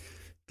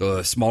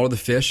 The smaller the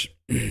fish,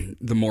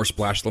 the more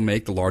splash they'll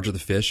make. The larger the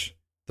fish,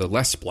 the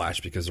less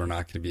splash, because they're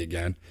not going to be,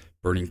 again,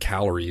 burning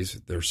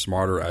calories. They're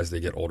smarter as they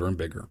get older and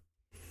bigger.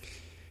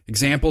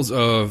 Examples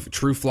of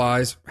true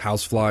flies: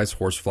 house flies,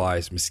 horse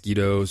flies,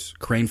 mosquitoes,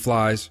 crane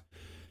flies,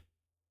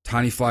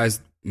 tiny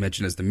flies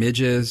mentioned as the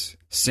midges,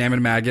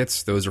 salmon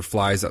maggots. Those are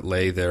flies that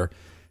lay their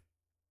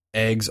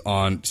eggs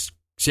on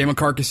salmon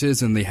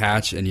carcasses and they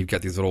hatch, and you've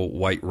got these little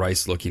white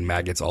rice-looking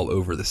maggots all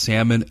over the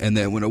salmon. And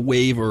then when a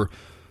wave or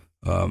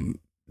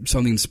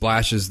something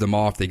splashes them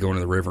off, they go into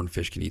the river and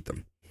fish can eat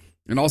them.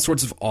 And all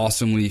sorts of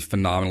awesomely,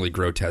 phenomenally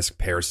grotesque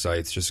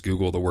parasites. Just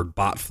Google the word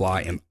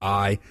botfly and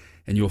eye,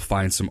 and you'll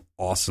find some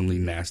awesomely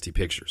nasty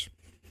pictures.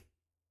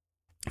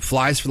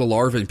 Flies for the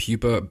larvae and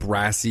pupa: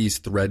 brassies,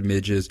 thread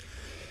midges,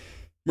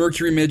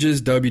 mercury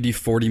midges,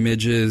 WD-40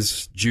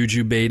 midges,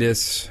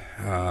 jujubatus.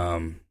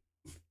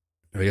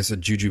 I guess a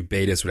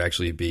jujubatus would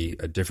actually be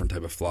a different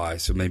type of fly,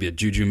 so maybe a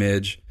juju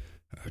midge.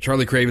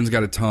 Charlie Craven's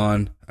got a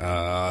ton.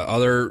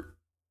 Other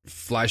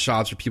fly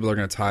shops where people are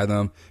going to tie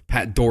them: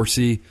 Pat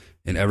Dorsey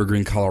in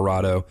Evergreen,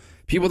 Colorado.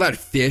 People that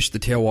fish the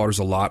tailwaters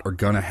a lot are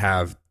going to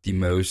have the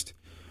most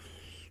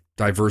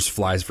diverse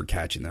flies for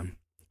catching them.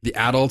 The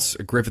adults,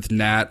 a Griffith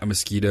gnat, a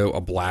mosquito,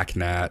 a black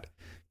gnat.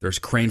 There's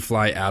crane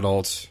fly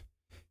adults.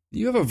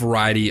 You have a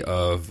variety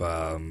of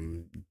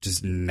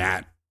just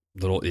gnat,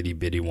 little itty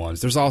bitty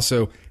ones. There's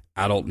also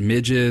adult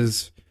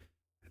midges.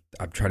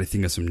 I'm trying to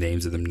think of some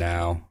names of them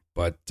now.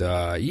 But,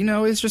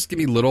 it's just going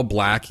to be little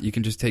black. You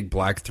can just take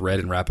black thread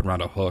and wrap it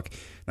around a hook.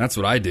 And that's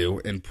what I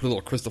do. And put a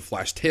little crystal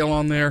flash tail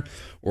on there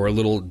or a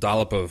little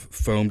dollop of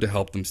foam to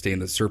help them stay in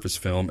the surface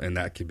film. And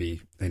that could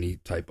be any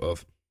type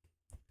of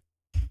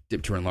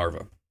dipteran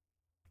larva.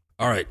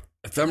 All right,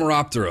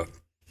 Ephemeroptera.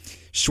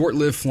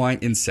 Short-lived flying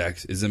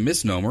insects is a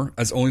misnomer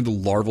as only the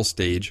larval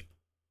stage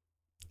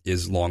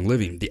is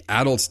long-living. The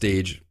adult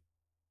stage,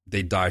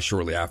 they die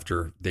shortly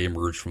after they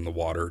emerge from the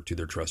water to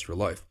their terrestrial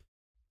life.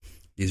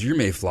 These are your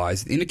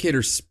mayflies. The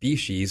indicator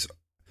species,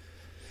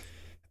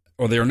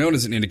 or they are known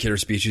as an indicator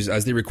species,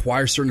 as they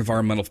require certain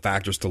environmental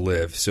factors to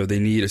live. So they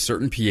need a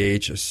certain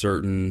pH, a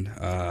certain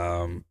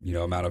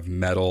amount of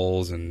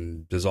metals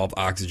and dissolved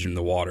oxygen in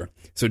the water.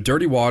 So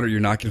dirty water, you're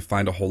not going to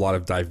find a whole lot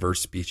of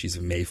diverse species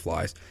of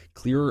mayflies.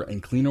 Clearer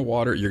and cleaner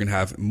water, you're going to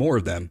have more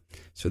of them.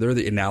 So they're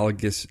the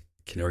analogous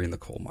canary in the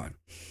coal mine.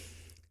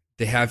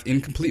 They have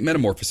incomplete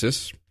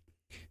metamorphosis.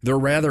 They're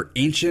rather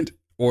ancient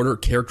order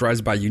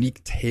characterized by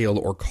unique tail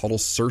or caudal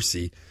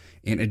cerci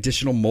and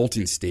additional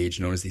molting stage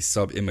known as the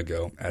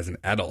subimago as an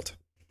adult.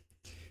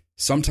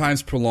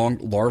 Sometimes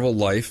prolonged larval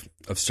life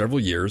of several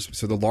years,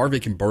 so the larvae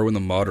can burrow in the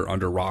mud or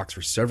under rocks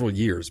for several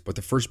years, but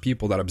the first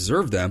people that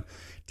observed them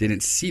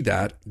didn't see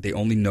that. They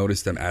only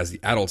noticed them as the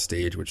adult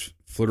stage, which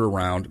flitter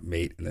around,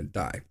 mate, and then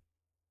die.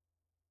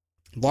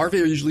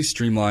 Larvae are usually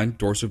streamlined,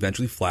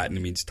 dorso-ventrally flattened,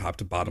 it means top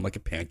to bottom like a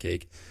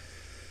pancake.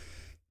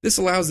 This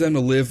allows them to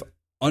live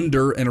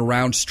under and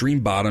around stream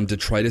bottom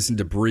detritus and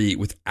debris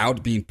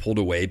without being pulled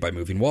away by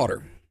moving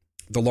water.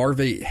 The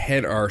larvae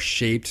head are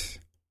shaped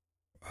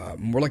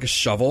more like a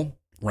shovel,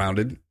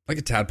 rounded, like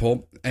a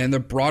tadpole, and they're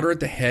broader at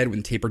the head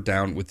when tapered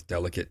down with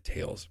delicate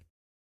tails.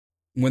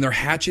 When they're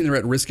hatching, they're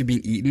at risk of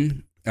being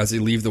eaten as they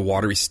leave the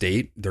watery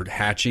state. They're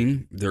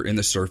hatching, they're in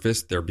the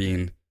surface, they're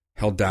being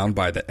held down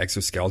by the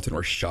exoskeleton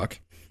or shuck.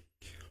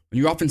 And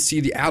you often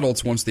see the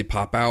adults, once they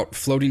pop out,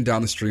 floating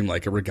down the stream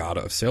like a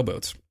regatta of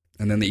sailboats.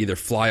 And then they either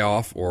fly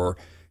off or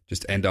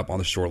just end up on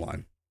the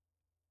shoreline.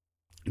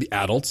 The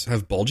adults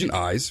have bulging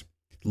eyes,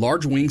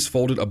 large wings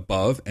folded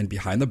above and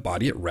behind the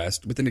body at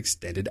rest with an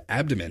extended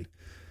abdomen.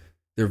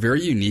 They're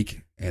very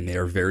unique and they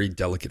are very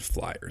delicate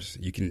flyers.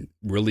 You can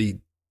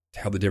really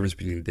tell the difference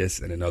between this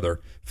and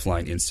another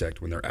flying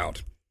insect when they're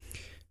out.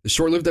 The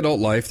short-lived adult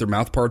life, their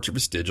mouth parts are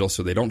vestigial,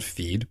 so they don't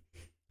feed.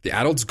 The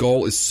adult's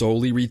goal is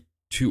solely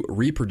to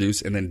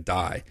reproduce and then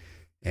die.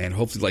 And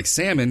hopefully, like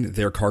salmon,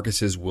 their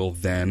carcasses will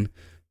then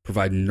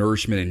provide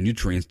nourishment and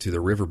nutrients to the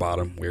river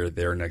bottom where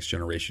their next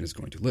generation is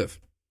going to live.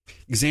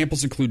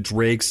 Examples include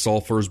drakes,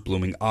 sulfurs,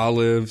 blooming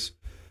olives,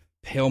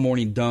 pale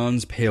morning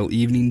duns, pale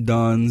evening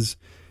duns.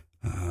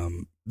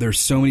 There's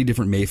so many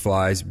different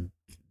mayflies.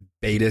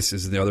 Baetis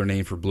is the other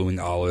name for blooming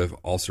olive,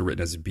 also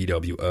written as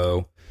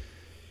BWO.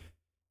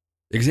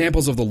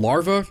 Examples of the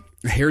larva,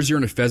 a hare's ear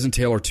and a pheasant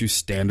tail are two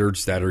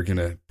standards that are going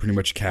to pretty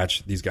much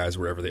catch these guys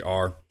wherever they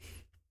are.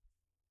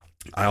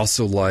 I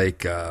also like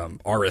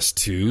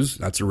RS2s.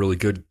 That's a really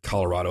good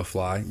Colorado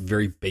fly.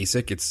 Very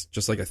basic. It's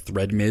just like a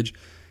thread midge.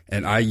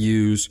 And I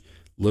use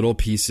little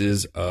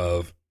pieces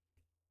of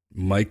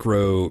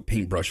micro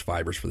paintbrush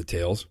fibers for the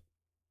tails.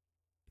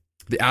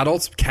 The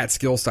adults,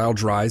 Catskill style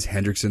dries,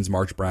 Hendricksons,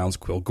 March Browns,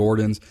 Quill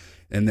Gordons,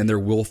 and then their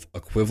wolf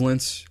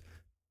equivalents,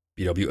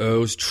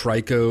 BWOs,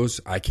 Trichos.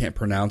 I can't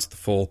pronounce the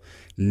full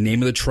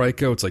name of the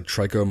Tricho. It's like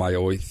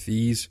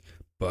Trichomyothes.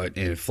 But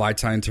in fly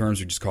tying terms,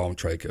 we just call them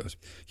trichos.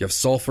 You have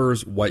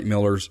sulfurs, white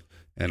millers,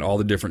 and all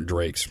the different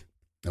drakes.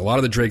 A lot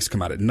of the drakes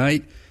come out at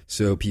night,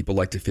 so people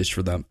like to fish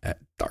for them at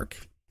dark.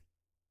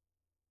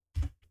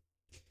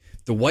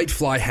 The white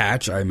fly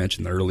hatch, I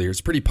mentioned earlier,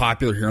 is pretty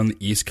popular here on the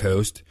East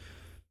Coast.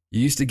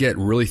 You used to get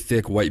really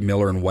thick white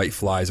miller and white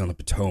flies on the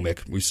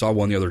Potomac. We saw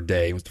one the other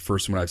day. It was the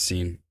first one I've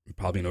seen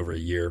probably in over a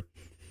year.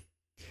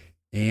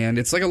 And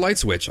it's like a light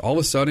switch. All of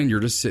a sudden,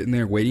 you're just sitting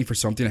there waiting for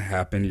something to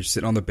happen. You're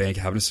sitting on the bank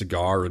having a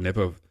cigar or a nip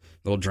of a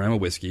little dram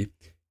of whiskey.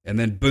 And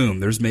then,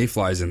 boom, there's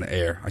mayflies in the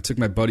air. I took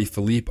my buddy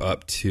Philippe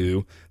up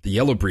to the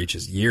Yellow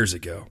Breeches years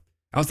ago.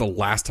 That was the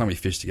last time we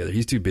fished together.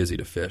 He's too busy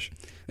to fish.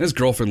 And his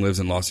girlfriend lives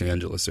in Los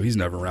Angeles, so he's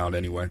never around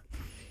anyway.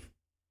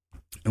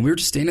 And we were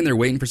just standing there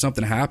waiting for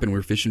something to happen. We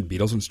were fishing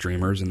beetles and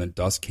streamers, and then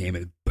dusk came,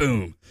 and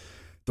boom,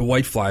 the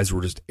white flies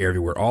were just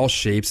everywhere, all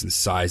shapes and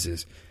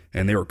sizes.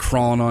 And they were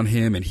crawling on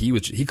him, and he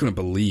couldn't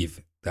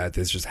believe that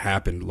this just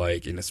happened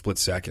like in a split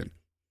second.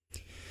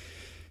 So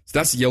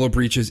that's the Yellow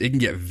Breeches. It can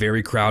get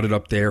very crowded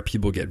up there.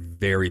 People get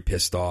very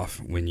pissed off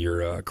when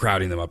you're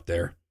crowding them up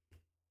there.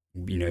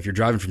 You know, if you're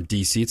driving from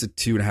DC, it's a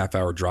 2.5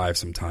 hour drive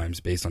sometimes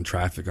based on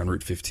traffic on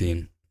Route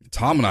 15.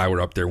 Tom and I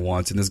were up there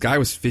once, and this guy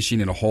was fishing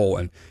in a hole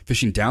and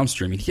fishing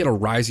downstream, and he had a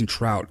rising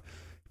trout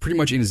pretty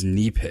much in his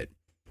knee pit,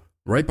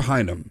 right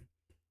behind him,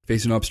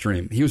 facing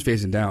upstream. He was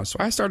facing down. So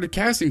I started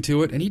casting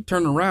to it, and he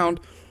turned around,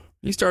 and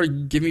he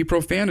started giving me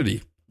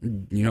profanity.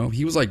 You know,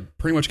 he was like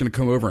pretty much going to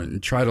come over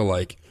and try to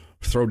like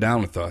throw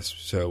down with us.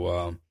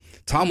 So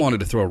Tom wanted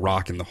to throw a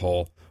rock in the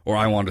hole, or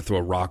I wanted to throw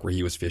a rock where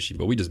he was fishing,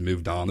 but we just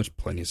moved on. There's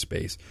plenty of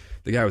space.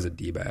 The guy was a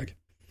D-bag.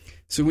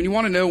 So when you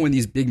want to know when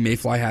these big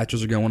mayfly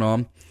hatches are going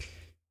on,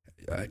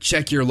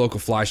 check your local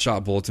fly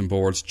shop bulletin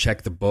boards,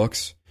 check the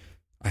books.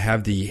 I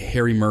have the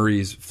Harry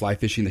Murray's Fly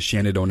Fishing the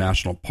Shenandoah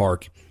National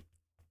Park,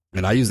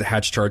 and I use the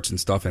hatch charts and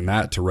stuff in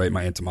that to write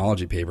my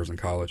entomology papers in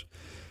college.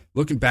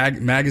 Look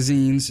at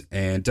magazines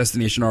and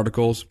destination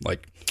articles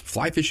like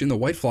Fly Fishing the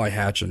Whitefly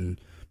Hatch in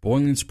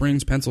Boiling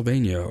Springs,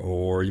 Pennsylvania,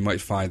 or you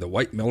might find the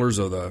White Millers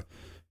of the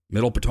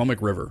Middle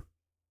Potomac River.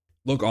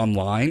 Look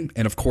online,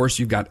 and of course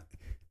you've got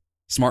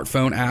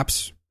smartphone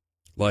apps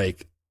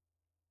like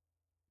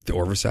the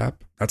Orvis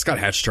app. That's got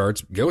hatch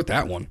charts. Go with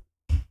that one.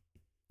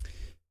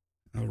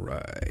 All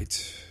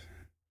right.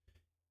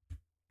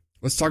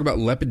 Let's talk about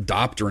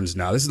Lepidopterans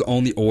now. This is the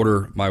only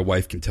order my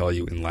wife can tell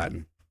you in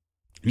Latin.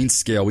 It means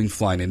scale wing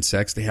flying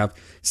insects. They have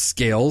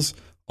scales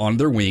on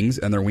their wings,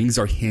 and their wings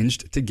are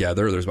hinged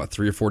together. There's about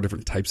 3 or 4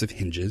 different types of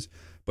hinges,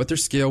 but they're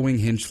scale wing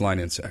hinged flying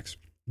insects.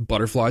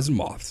 Butterflies and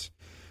moths.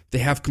 They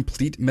have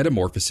complete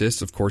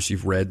metamorphosis. Of course,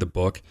 you've read the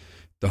book,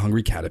 The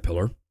Hungry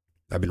Caterpillar.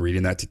 I've been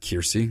reading that to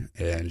Kiersey,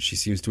 and she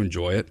seems to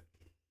enjoy it.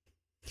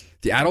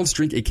 The adults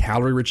drink a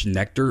calorie-rich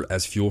nectar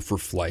as fuel for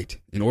flight.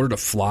 In order to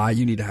fly,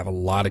 you need to have a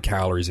lot of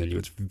calories in you.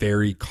 It's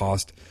very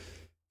cost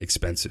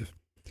expensive.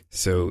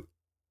 So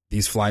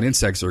these flying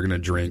insects are going to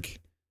drink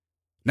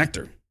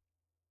nectar.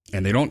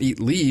 And they don't eat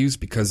leaves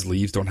because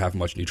leaves don't have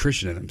much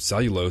nutrition in them.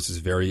 Cellulose is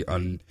very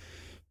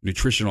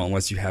unnutritional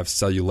unless you have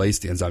cellulase,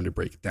 the enzyme to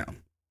break it down.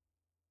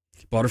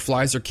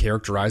 Butterflies are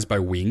characterized by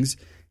wings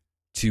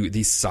to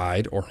the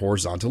side or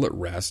horizontal at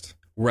rest,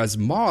 whereas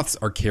moths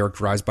are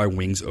characterized by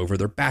wings over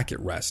their back at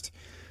rest.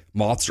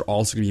 Moths are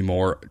also going to be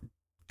more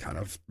kind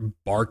of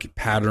bark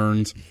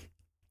patterns,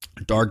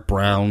 dark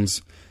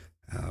browns.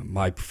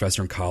 My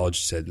professor in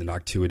college said the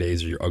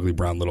Noctuidae are your ugly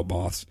brown little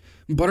moths.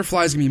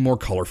 Butterflies are going to be more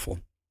colorful.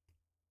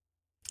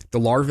 The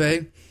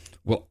larvae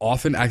will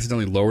often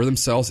accidentally lower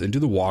themselves into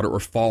the water or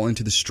fall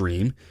into the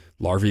stream,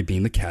 larvae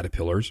being the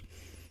caterpillars,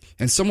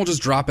 and some will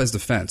just drop as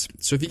defense.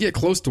 So if you get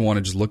close to one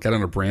and just look at it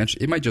on a branch,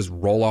 it might just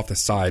roll off the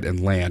side and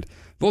land.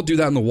 They'll do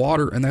that in the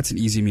water, and that's an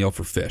easy meal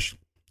for fish.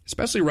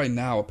 Especially right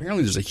now,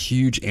 apparently there's a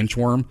huge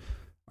inchworm,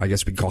 I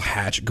guess we call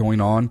hatch,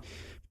 going on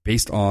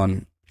based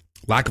on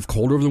lack of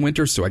cold over the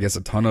winter. So I guess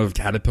a ton of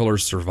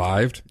caterpillars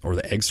survived, or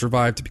the eggs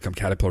survived to become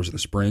caterpillars in the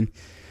spring.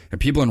 And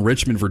people in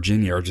Richmond,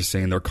 Virginia are just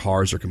saying their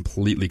cars are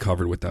completely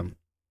covered with them.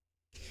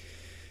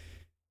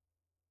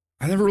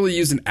 I never really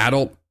used an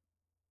adult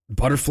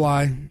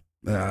butterfly.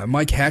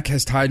 Mike Heck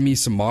has tied me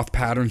some moth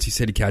patterns. He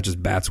said he catches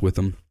bats with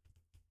them.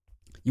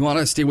 You want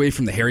to stay away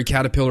from the hairy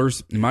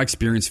caterpillars. In my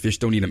experience, fish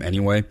don't eat them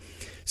anyway.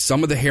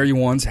 Some of the hairy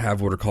ones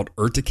have what are called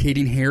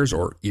urticating hairs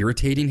or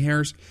irritating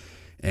hairs,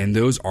 and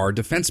those are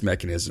defense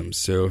mechanisms.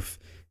 So if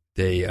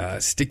they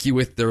stick you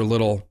with their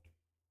little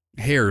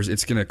hairs,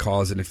 it's going to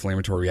cause an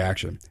inflammatory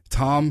reaction.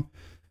 Tom,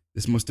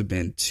 this must have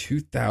been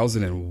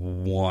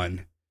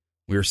 2001.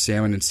 We were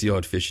salmon and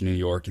steelhead fishing in New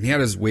York, and he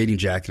had his wading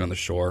jacket on the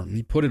shore, and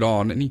he put it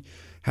on, and he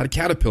had a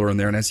caterpillar in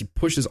there, and as he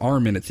pushed his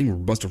arm in, the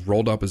thing must have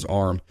rolled up his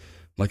arm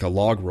like a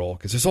log roll,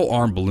 because his whole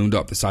arm ballooned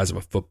up the size of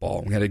a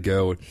football. We had to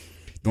go.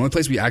 The only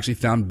place we actually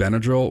found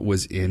Benadryl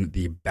was in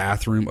the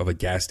bathroom of a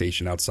gas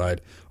station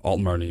outside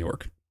Altamar, New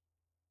York.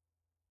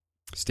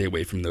 Stay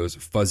away from those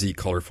fuzzy,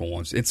 colorful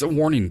ones. It's a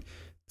warning.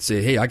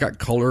 Say, hey, I got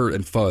color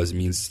and fuzz. It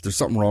means there's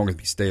something wrong with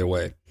me. Stay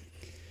away.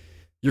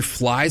 Your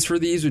flies for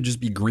these would just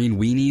be green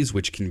weenies,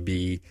 which can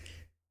be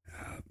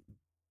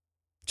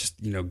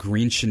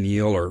green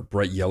chenille or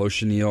bright yellow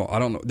chenille. I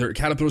don't know. Their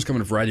caterpillars come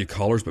in a variety of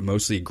colors, but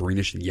mostly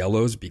greenish and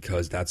yellows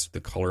because that's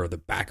the color of the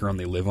background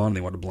they live on. They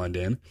want to blend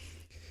in.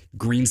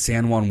 Green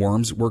San Juan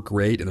worms work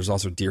great, and there's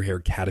also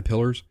deer-haired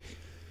caterpillars.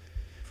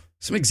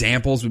 Some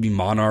examples would be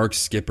monarchs,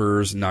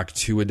 skippers,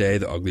 Noctuidae,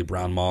 the ugly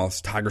brown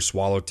moths, tiger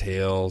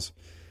swallowtails.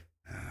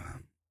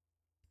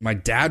 My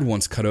dad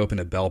once cut open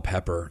a bell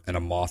pepper and a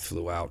moth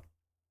flew out.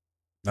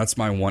 That's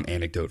my one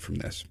anecdote from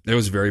this. It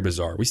was very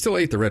bizarre. We still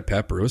ate the red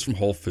pepper. It was from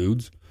Whole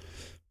Foods.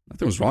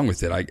 Nothing was wrong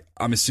with it.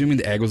 I'm assuming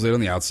the egg was laid on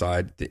the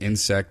outside. The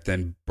insect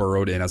then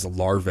burrowed in as a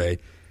larvae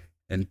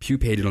and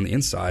pupated on the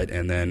inside,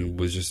 and then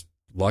was just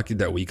lucky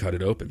that we cut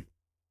it open.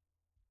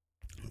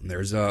 And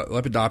there's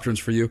Lepidopterans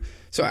for you.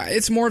 So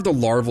it's more of the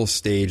larval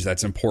stage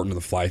that's important to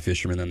the fly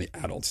fisherman than the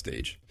adult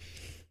stage.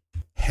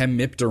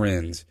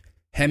 Hemipterans.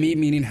 Hemi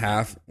meaning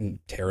half,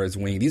 ptera is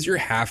wing. These are your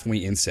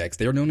half-wing insects.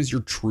 They are known as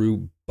your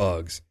true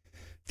bugs.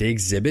 They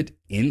exhibit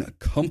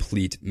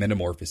incomplete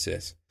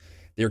metamorphosis.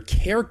 They're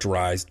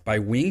characterized by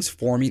wings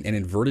forming an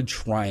inverted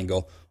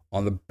triangle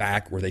on the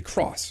back where they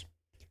cross.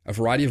 A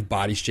variety of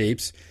body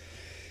shapes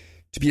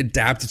to be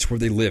adapted to where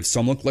they live.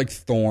 Some look like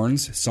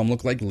thorns, some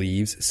look like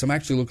leaves, some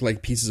actually look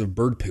like pieces of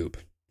bird poop.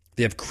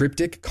 They have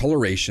cryptic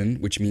coloration,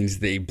 which means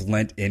they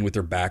blend in with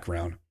their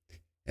background,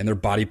 and their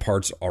body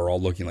parts are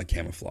all looking like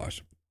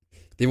camouflage.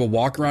 They will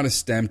walk around a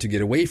stem to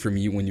get away from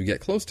you when you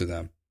get close to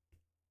them.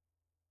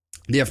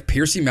 They have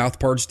piercing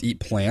mouthparts to eat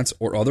plants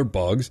or other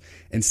bugs,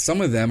 and some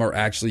of them are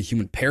actually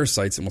human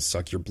parasites and will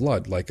suck your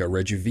blood, like a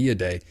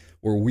Rejuviidae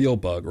or wheel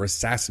bug or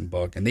assassin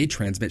bug, and they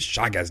transmit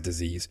Chagas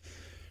disease.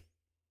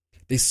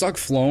 They suck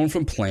phloem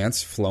from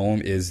plants.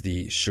 Phloem is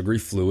the sugary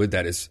fluid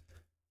that is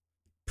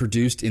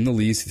produced in the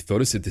leaves through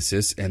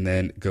photosynthesis and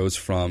then goes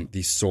from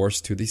the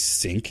source to the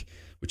sink,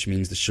 which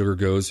means the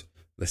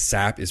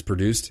sap is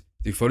produced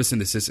through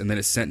photosynthesis, and then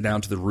it's sent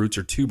down to the roots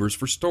or tubers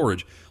for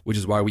storage, which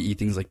is why we eat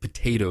things like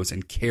potatoes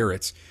and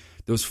carrots.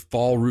 Those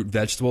fall root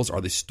vegetables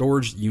are the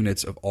storage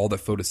units of all the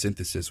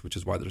photosynthesis, which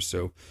is why they're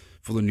so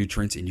full of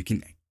nutrients, and you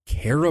can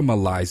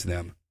caramelize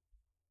them.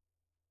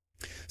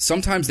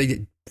 Sometimes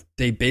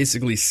they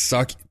basically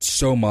suck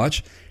so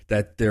much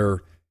that they're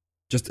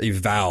just a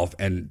valve,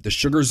 and the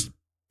sugar's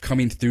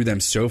coming through them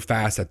so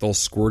fast that they'll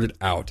squirt it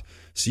out.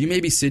 So you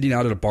may be sitting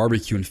out at a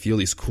barbecue and feel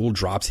these cool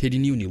drops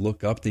hitting you, and you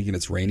look up thinking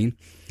it's raining.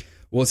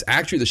 Well, it's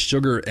actually the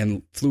sugar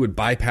and fluid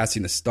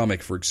bypassing the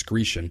stomach for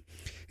excretion.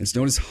 It's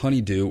known as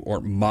honeydew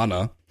or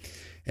manna,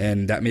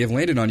 and that may have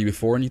landed on you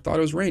before and you thought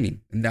it was raining.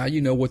 And now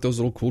you know what those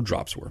little cool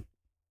drops were.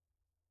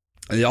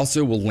 And they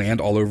also will land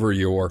all over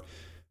your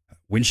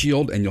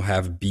windshield, and you'll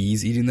have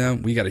bees eating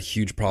them. We got a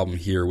huge problem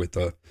here with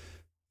the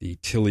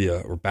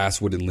tilia or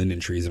basswood and linden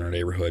trees in our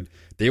neighborhood.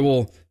 They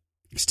will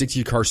stick to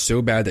your car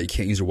so bad that you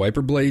can't use your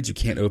wiper blades, you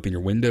can't open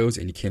your windows,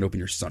 and you can't open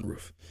your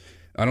sunroof.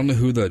 I don't know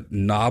who the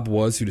knob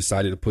was who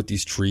decided to put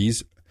these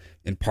trees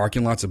in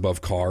parking lots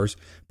above cars.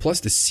 Plus,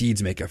 the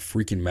seeds make a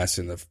freaking mess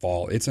in the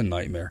fall. It's a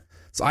nightmare.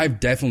 So I've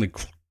definitely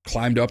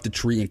climbed up the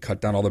tree and cut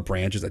down all the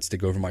branches that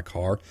stick over my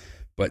car.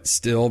 But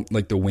still,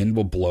 like, the wind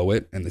will blow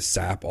it and the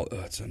sap,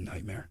 it's a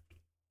nightmare.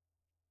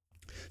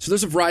 So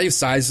there's a variety of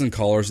sizes and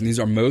colors, and these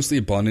are mostly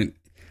abundant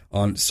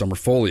on summer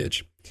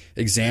foliage.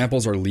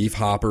 Examples are leaf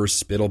hoppers,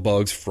 spittle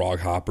bugs,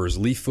 frog hoppers,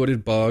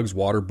 leaf-footed bugs,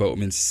 water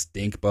boatmen,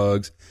 stink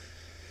bugs,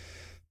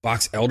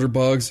 box elder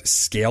bugs,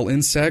 scale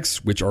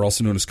insects, which are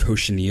also known as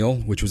cochineal,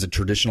 which was a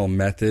traditional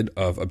method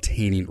of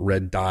obtaining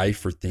red dye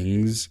for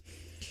things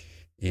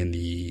in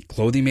the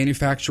clothing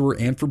manufacturer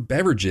and for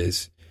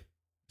beverages.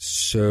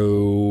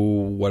 So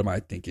what am I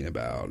thinking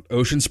about?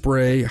 Ocean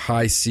spray,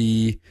 high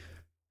C,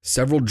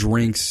 several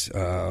drinks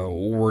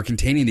were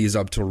containing these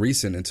up till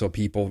recent, until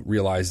people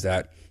realized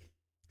that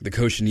the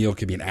cochineal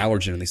could be an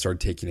allergen and they started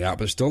taking it out.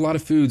 But there's still a lot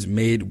of foods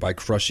made by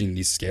crushing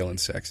these scale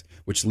insects,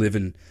 which live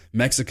in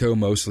Mexico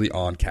mostly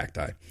on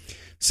cacti.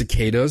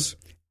 Cicadas,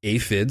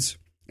 aphids,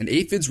 and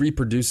aphids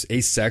reproduce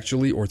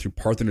asexually or through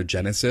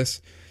parthenogenesis,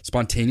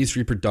 spontaneous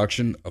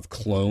reproduction of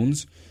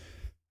clones.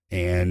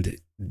 And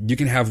you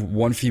can have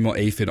one female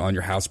aphid on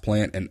your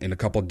houseplant, and in a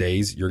couple of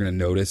days, you're going to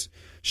notice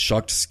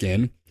shucked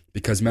skin.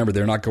 Because remember,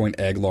 they're not going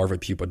egg, larva,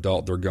 pupa,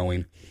 adult. They're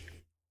going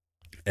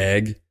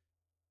egg,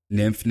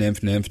 nymph,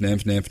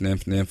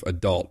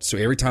 adult. So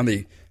every time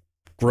they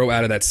grow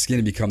out of that skin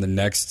and become the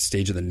next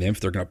stage of the nymph,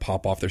 they're going to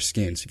pop off their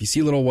skin. So if you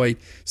see little white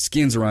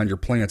skins around your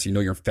plants, you know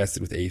you're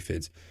infested with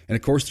aphids. And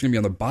of course, they're going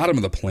to be on the bottom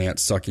of the plant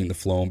sucking the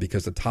phloem,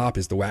 because the top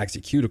is the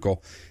waxy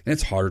cuticle and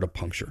it's harder to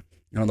puncture.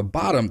 And on the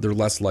bottom, they're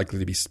less likely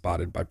to be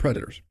spotted by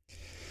predators.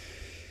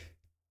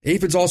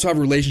 Aphids also have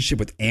a relationship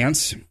with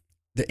ants.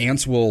 The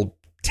ants will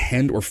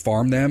tend or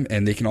farm them,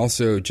 and they can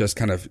also just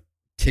kind of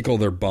tickle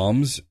their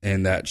bums,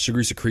 and that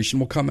sugary secretion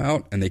will come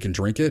out and they can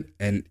drink it.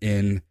 And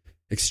in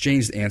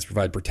exchange, the ants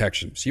provide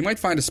protection. So you might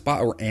find a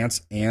spot where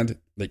ants and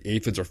like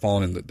aphids are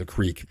falling in the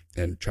creek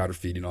and trout are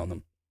feeding on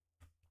them.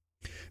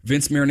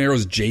 Vince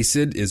Marinaro's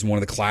Jacid is one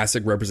of the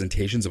classic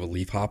representations of a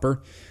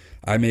leafhopper.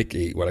 I make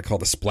what I call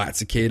the splat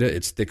cicada.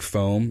 It's thick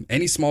foam.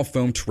 Any small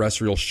foam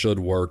terrestrial should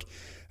work.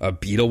 A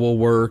beetle will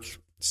work.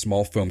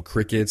 Small foam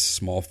crickets,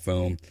 small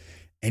foam,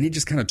 any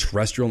just kind of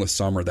terrestrial in the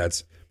summer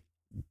that's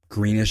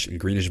greenish and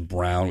greenish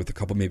brown with a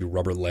couple maybe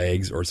rubber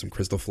legs or some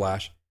crystal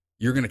flash.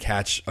 You're going to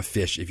catch a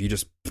fish if you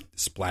just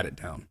splat it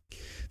down.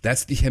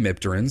 That's the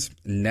hemipterans.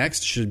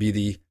 Next should be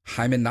the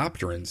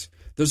hymenopterans.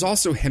 There's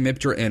also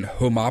hemiptera and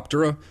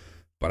homoptera,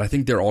 but I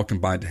think they're all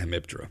combined to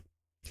hemiptera.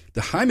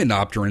 The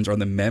hymenopterans are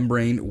the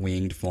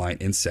membrane-winged flying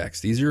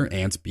insects. These are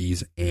ants,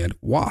 bees, and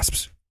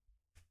wasps.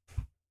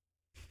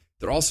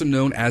 They're also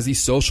known as the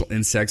social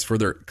insects for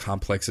their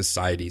complex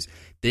societies.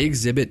 They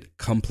exhibit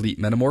complete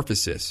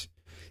metamorphosis.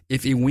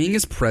 If a wing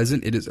is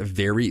present, it is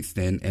very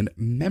thin and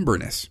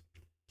membranous.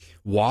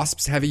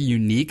 Wasps have a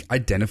unique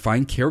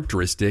identifying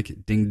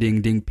characteristic, ding,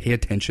 ding, ding, pay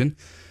attention,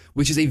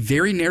 which is a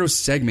very narrow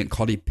segment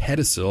called a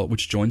pedicel,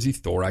 which joins the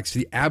thorax to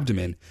the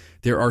abdomen.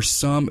 There are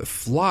some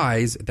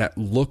flies that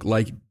look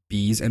like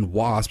bees and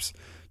wasps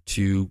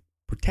to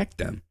protect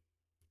them.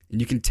 And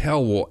you can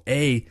tell, well,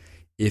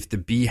 if the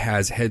bee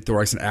has head,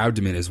 thorax, and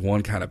abdomen is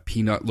one kind of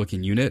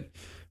peanut-looking unit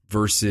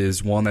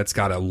versus one that's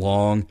got a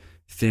long,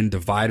 thin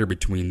divider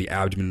between the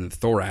abdomen and the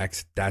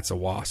thorax, that's a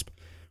wasp.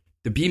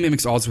 The bee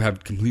mimics also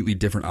have completely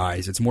different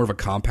eyes. It's more of a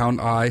compound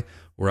eye,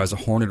 whereas a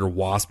hornet or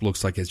wasp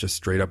looks like it's just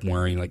straight up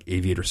wearing like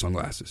aviator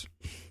sunglasses.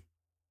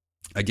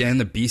 Again,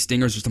 the bee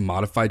stinger is just a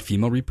modified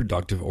female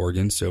reproductive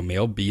organ, so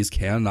male bees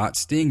cannot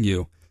sting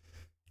you.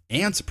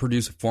 Ants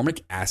produce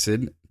formic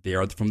acid. They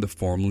are from the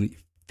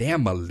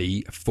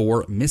family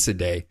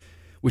Formicidae,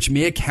 which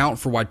may account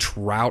for why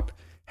trout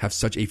have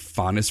such a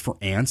fondness for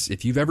ants.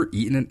 If you've ever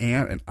eaten an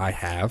ant, and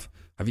I've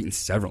eaten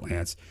several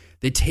ants,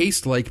 they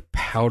taste like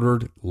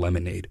powdered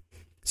lemonade.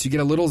 So you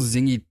get a little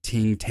zingy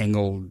ting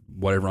tangle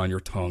whatever on your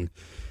tongue.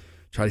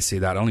 Try to say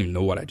that. I don't even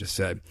know what I just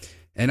said.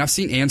 And I've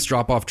seen ants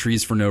drop off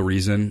trees for no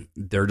reason.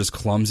 They're just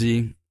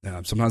clumsy.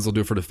 Sometimes they'll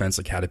do it for defense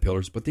like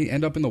caterpillars, but they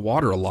end up in the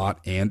water a lot,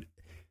 and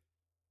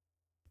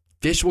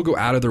fish will go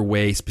out of their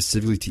way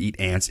specifically to eat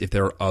ants if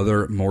there are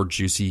other more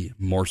juicy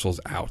morsels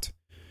out.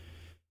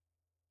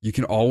 You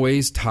can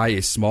always tie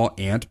a small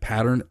ant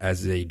pattern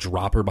as a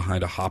dropper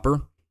behind a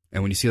hopper.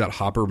 And when you see that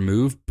hopper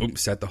move, boom,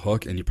 set the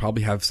hook, and you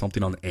probably have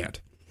something on the ant.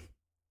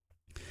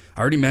 I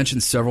already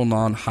mentioned several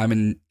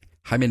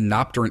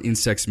non-hymenopteran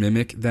insects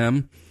mimic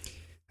them.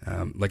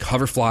 Like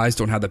hoverflies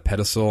don't have the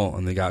pedicel,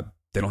 and they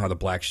don't have the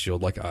black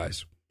shield-like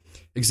eyes.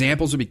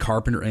 Examples would be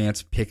carpenter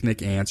ants,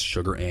 picnic ants,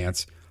 sugar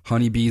ants,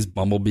 honeybees,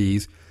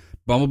 bumblebees.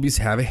 Bumblebees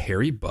have a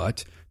hairy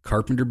butt.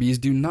 Carpenter bees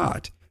do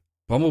not.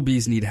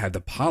 Bumblebees need to have the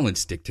pollen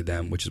stick to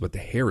them, which is what the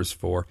hair is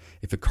for.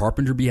 If a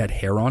carpenter bee had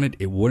hair on it,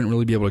 it wouldn't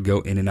really be able to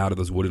go in and out of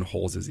those wooden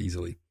holes as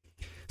easily.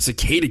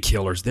 Cicada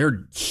killers,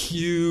 they're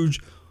huge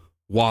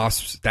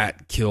wasps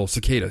that kill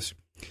cicadas.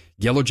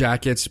 Yellow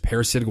jackets,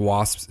 parasitic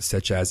wasps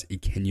such as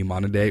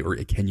Echinumonidae or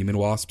Echinumene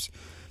wasps.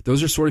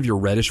 Those are sort of your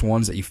reddish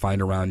ones that you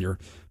find around your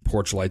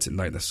porch lights at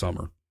night in the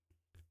summer.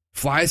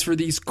 Flies for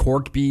these: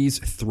 cork bees,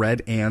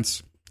 thread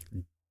ants,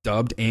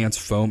 dubbed ants,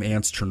 foam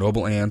ants,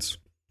 Chernobyl ants.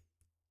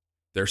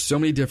 There's so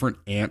many different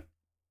ant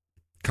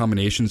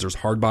combinations. There's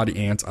hard-body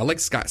ants. I like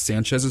Scott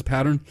Sanchez's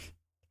pattern.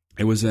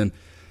 It was in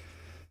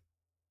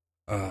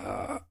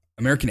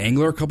American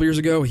Angler a couple years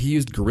ago. He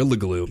used Gorilla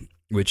Glue,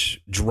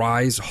 which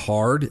dries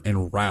hard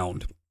and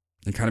round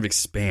and kind of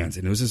expands.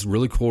 And it was this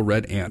really cool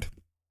red ant.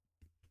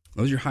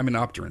 Those are your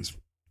hymenopterans.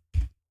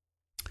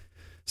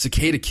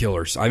 Cicada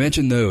killers. I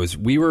mentioned those.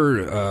 We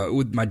were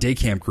with my day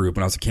camp group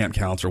when I was a camp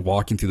counselor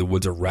walking through the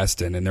woods of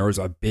Reston, and there was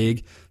a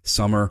big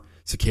summer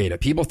cicada.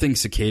 People think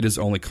cicadas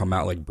only come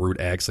out like brood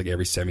eggs like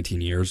every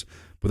 17 years,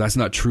 but that's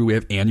not true. We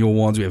have annual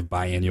ones. We have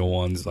biannual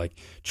ones, like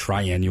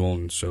triennial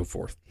and so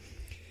forth.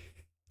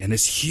 And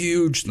this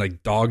huge,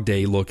 like dog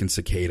day looking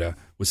cicada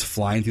was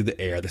flying through the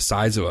air, the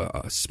size of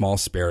a small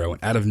sparrow,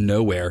 and out of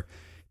nowhere,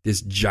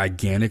 this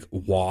gigantic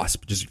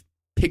wasp just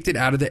picked it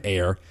out of the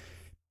air,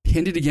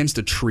 pinned it against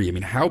a tree. I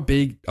mean, how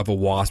big of a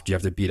wasp do you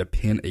have to be to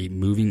pin a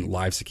moving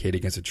live cicada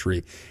against a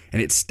tree?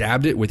 And it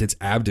stabbed it with its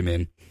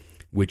abdomen,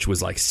 which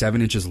was like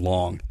 7 inches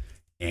long.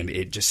 And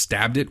it just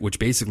stabbed it, which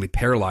basically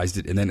paralyzed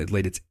it. And then it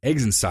laid its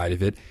eggs inside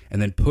of it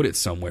and then put it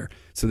somewhere.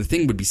 So the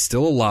thing would be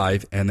still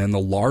alive, and then the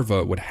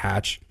larva would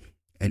hatch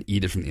and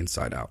eat it from the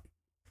inside out.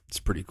 It's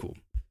pretty cool.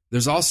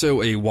 There's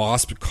also a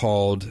wasp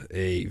called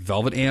a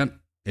velvet ant.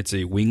 It's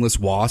a wingless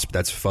wasp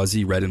that's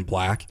fuzzy red and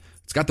black.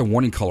 It's got the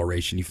warning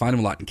coloration. You find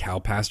them a lot in cow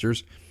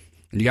pastures.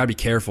 And you got to be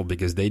careful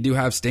because they do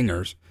have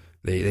stingers.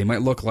 They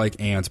might look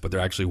like ants, but they're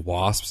actually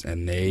wasps,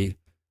 and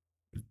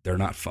they're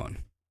not fun.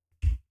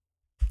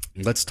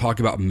 Let's talk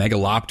about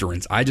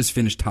megalopterans. I just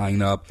finished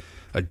tying up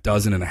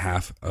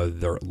 12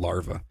 of their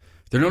larvae.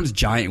 They're known as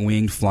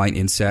giant-winged flying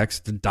insects,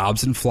 the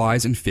Dobson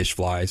flies and fish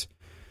flies.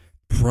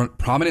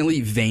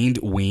 Prominently veined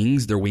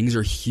wings. Their wings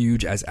are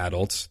huge as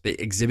adults. They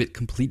exhibit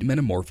complete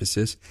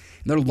metamorphosis.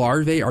 And their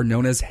larvae are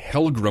known as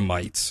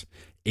hellgrammites.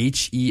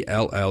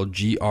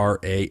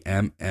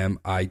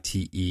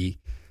 Hellgrammite,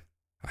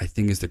 I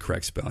think is the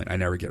correct spelling. I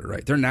never get it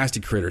right. They're nasty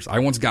critters. I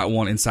once got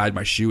one inside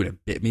my shoe and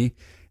it bit me,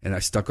 and I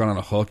stuck it on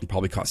a hook and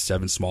probably caught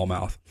 7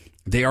 smallmouth.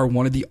 They are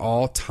one of the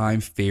all-time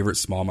favorite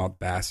smallmouth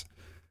bass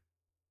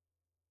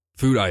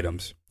food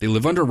items. They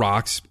live under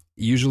rocks,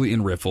 usually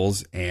in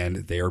riffles, and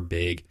they are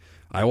big.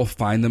 I will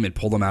find them and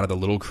pull them out of the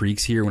little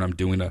creeks here when I'm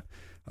doing a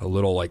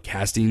little like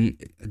casting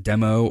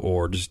demo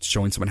or just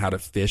showing someone how to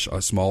fish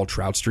a small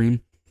trout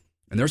stream.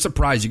 And they're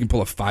surprised you can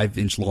pull a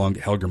 5-inch long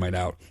hellgrammite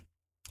out.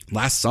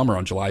 Last summer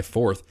on July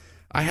 4th,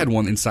 I had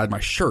one inside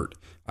my shirt.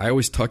 I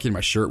always tuck in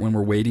my shirt when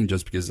we're wading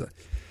just because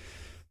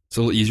it's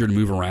a little easier to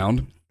move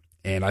around.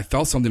 And I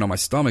felt something on my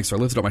stomach, so I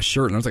lifted up my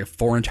shirt, and there was like a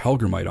 4-inch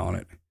hellgrammite on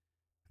it.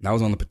 And that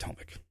was on the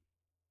Potomac.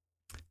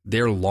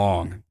 They're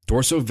long,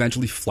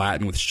 dorso-ventrally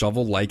flattened with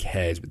shovel-like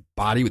heads, with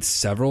body with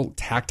several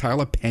tactile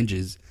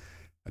appendages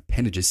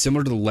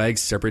similar to the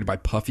legs separated by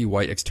puffy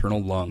white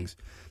external lungs.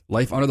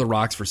 Life under the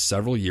rocks for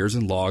several years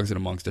in logs and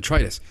amongst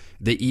detritus.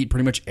 They eat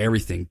pretty much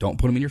everything. Don't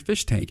put them in your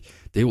fish tank.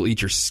 They will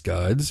eat your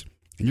scuds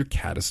and your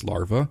caddis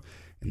larvae,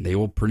 and they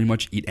will pretty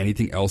much eat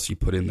anything else you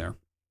put in there.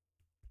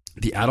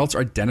 The adults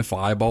are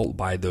identifiable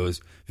by those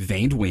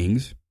veined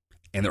wings,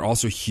 and they're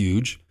also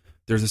huge.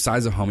 They're the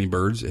size of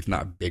hummingbirds, if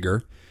not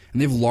bigger.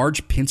 And they have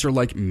large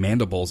pincer-like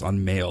mandibles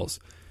on males.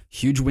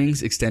 Huge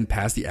wings extend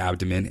past the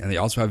abdomen, and they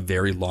also have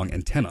very long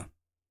antennae.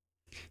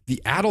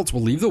 The adults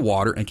will leave the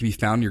water and can be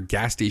found near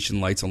gas station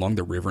lights along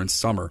the river in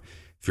summer.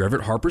 If you're ever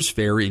at Harper's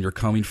Ferry and you're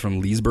coming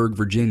from Leesburg,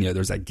 Virginia,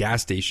 there's that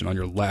gas station on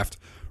your left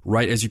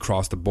right as you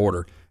cross the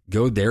border.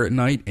 Go there at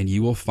night, and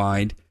you will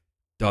find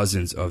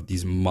dozens of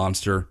these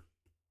monster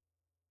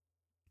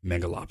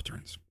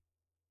megalopterans.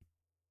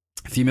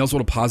 Females will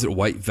deposit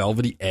white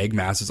velvety egg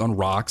masses on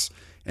rocks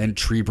and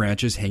tree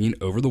branches hanging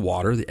over the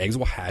water. The eggs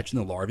will hatch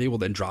and the larvae will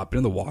then drop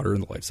into the water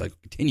and the life cycle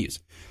continues.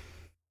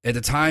 At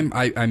the time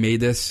I made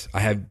this, I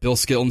have Bill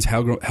Skilton's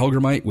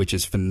Hellgrammite, which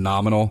is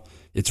phenomenal.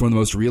 It's one of the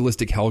most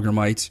realistic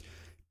Hellgrammites.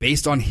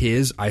 Based on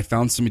his, I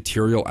found some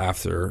material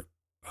after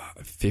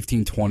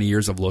 15, 20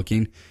 years of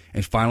looking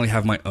and finally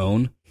have my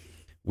own.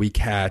 We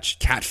catch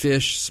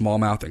catfish,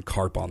 smallmouth, and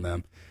carp on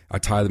them. I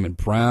tie them in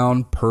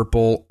brown,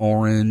 purple,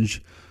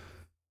 orange,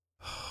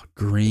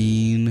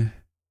 green,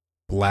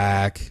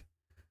 black,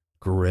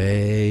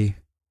 gray,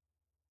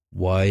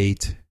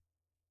 white.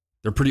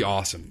 They're pretty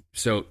awesome.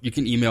 So you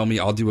can email me.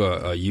 I'll do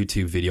a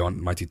YouTube video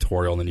on my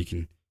tutorial, and then you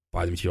can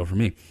buy the material from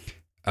me.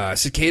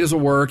 Cicadas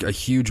will work. A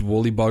huge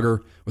woolly bugger.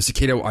 Well,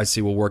 cicada, I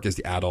say, will work as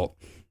the adult.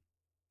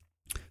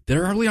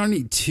 There hardly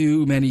aren't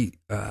too many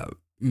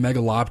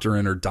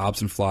megalopteran or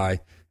Dobson fly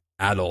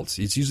adults.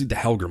 It's usually the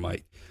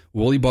Hellgrammite.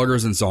 Woolly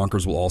buggers and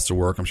zonkers will also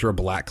work. I'm sure a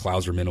black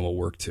clouser minnow will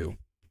work too.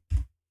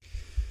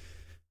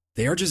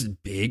 They are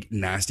just big,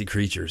 nasty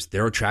creatures.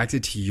 They're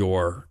attracted to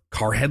your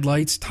car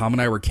headlights. Tom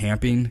and I were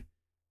camping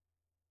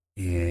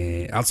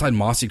outside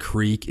Mossy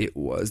Creek. It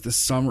was the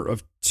summer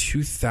of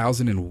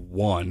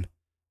 2001.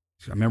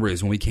 I remember it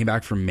was when we came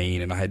back from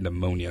Maine and I had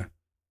pneumonia.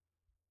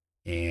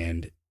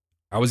 And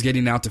I was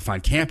getting out to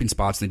find camping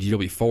spots in the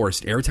GW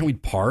Forest. Every time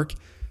we'd park,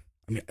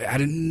 I mean,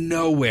 out of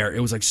nowhere, it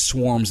was like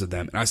swarms of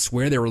them. And I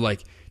swear they were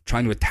like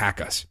trying to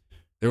attack us.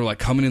 They were like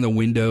coming in the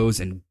windows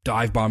and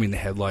dive bombing the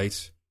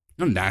headlights.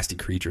 They're nasty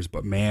creatures,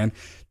 but man,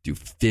 do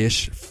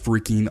fish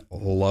freaking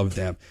love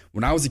them.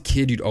 When I was a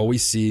kid, you'd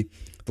always see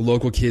the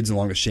local kids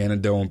along the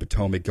Shenandoah and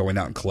Potomac going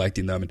out and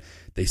collecting them, and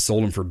they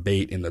sold them for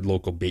bait in the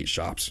local bait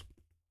shops.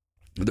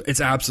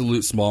 It's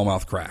absolute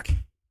smallmouth crack.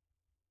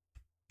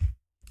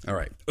 All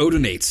right,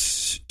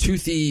 odonates,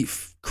 toothy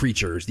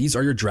creatures. These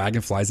are your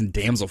dragonflies and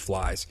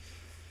damselflies.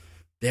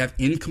 They have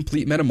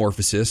incomplete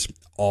metamorphosis.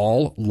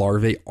 All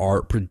larvae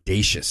are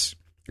predaceous.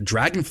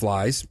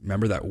 Dragonflies,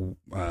 remember that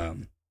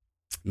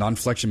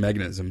non-flexion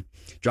mechanism.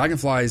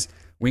 Dragonflies'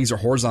 wings are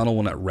horizontal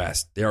when at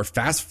rest. They are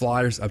fast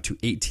flyers up to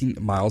 18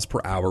 miles per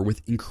hour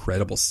with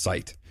incredible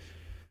sight.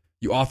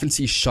 You often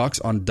see shucks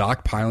on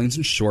dock pilings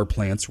and shore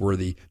plants where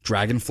the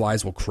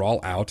dragonflies will crawl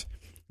out,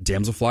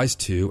 damselflies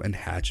too, and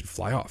hatch and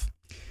fly off.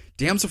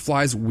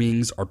 Damselflies'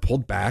 wings are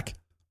pulled back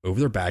over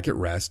their back at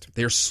rest.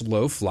 They are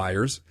slow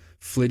flyers,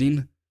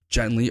 flitting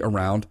gently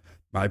around.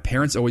 My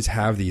parents always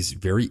have these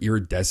very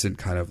iridescent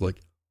kind of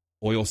like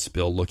oil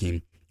spill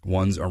looking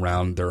ones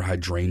around their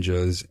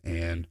hydrangeas,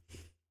 and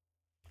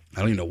I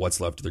don't even know what's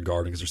left of their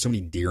garden because there's so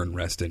many deer in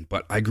Reston.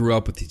 But I grew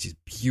up with these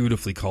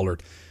beautifully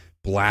colored,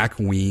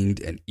 black-winged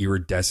and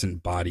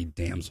iridescent-bodied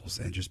damsels,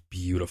 and just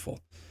beautiful.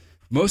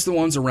 Most of the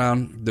ones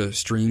around the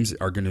streams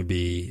are going to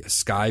be a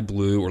sky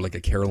blue or like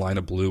a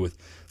Carolina blue with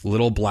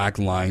little black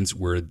lines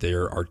where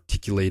they're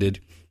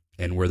articulated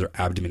and where their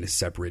abdomen is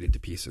separated to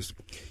pieces.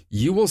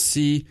 You will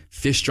see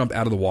fish jump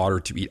out of the water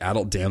to eat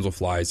adult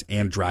damselflies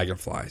and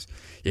dragonflies.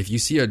 If you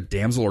see a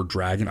damsel or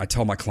dragon, I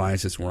tell my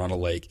clients this when we're on a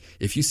lake,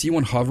 if you see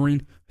one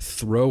hovering,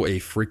 throw a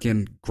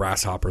freaking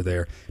grasshopper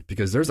there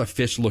because there's a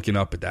fish looking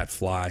up at that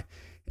fly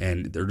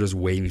and they're just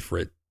waiting for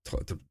it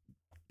to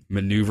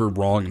maneuver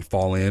wrong and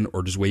fall in,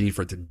 or just waiting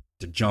for it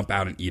to jump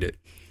out and eat it.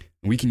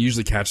 And we can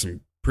usually catch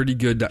some pretty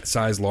good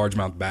sized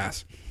largemouth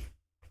bass.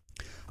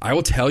 I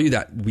will tell you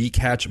that we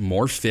catch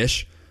more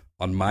fish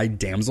on my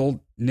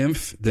damsel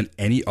nymph than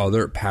any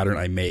other pattern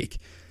I make.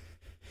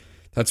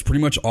 That's pretty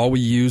much all we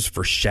use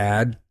for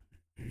shad.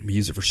 We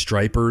use it for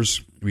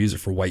stripers. We use it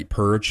for white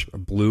perch,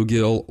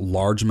 bluegill,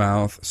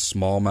 largemouth,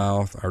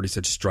 smallmouth. I already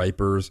said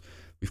stripers.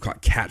 We've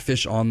caught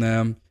catfish on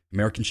them,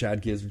 American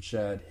shad, gizzard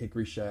shad,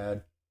 hickory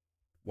shad,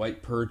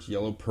 white perch,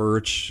 yellow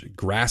perch,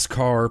 grass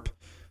carp.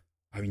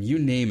 I mean, you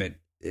name it.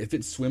 If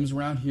it swims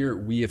around here,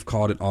 we have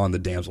caught it on the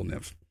damsel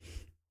nymph.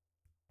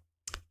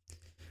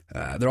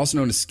 They're also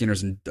known as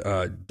skinners and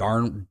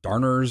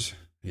darners.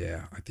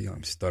 Yeah, I think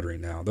I'm stuttering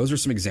now. Those are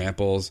some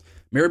examples.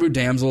 Marabou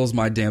damsels,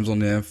 my damsel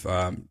nymph,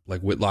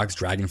 like Whitlock's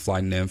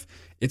dragonfly nymph.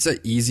 It's an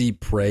easy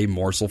prey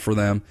morsel for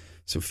them.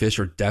 So fish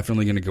are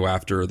definitely going to go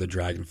after the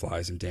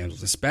dragonflies and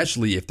damsels,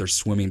 especially if they're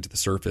swimming to the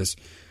surface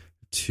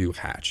to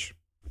hatch.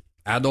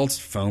 Adults,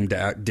 foam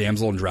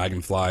damsel and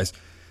dragonflies.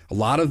 A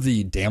lot of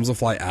the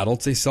damselfly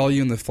adults they sell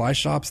you in the fly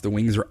shops, the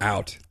wings are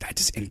out. That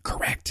is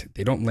incorrect.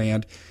 They don't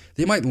land.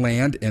 They might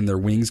land and their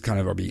wings kind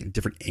of are being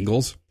different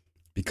angles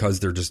because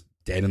they're just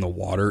dead in the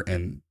water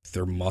and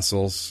their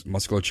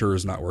musculature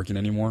is not working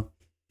anymore.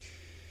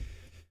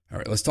 All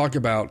right, let's talk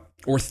about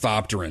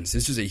orthopterans.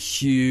 This is a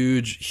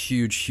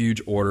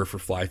huge order for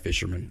fly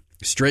fishermen.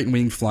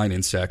 Straight-winged flying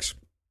insects,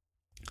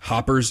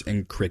 hoppers,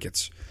 and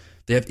crickets.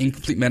 They have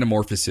incomplete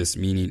metamorphosis,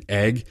 meaning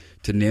egg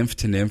to nymph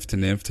to nymph to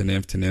nymph to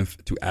nymph to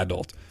nymph to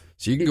adult.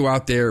 So you can go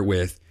out there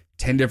with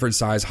 10 different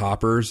size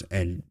hoppers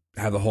and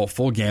have the whole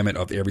full gamut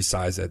of every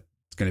size that's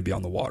going to be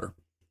on the water.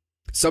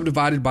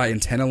 Subdivided by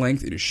antenna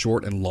length into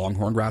short and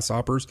longhorn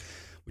grasshoppers,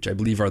 which I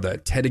believe are the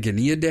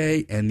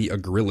Pterygineidae and the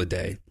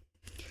Agrilidae.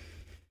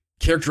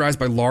 Characterized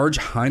by large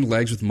hind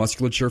legs with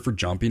musculature for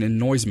jumping and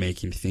noise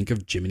making. Think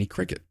of Jiminy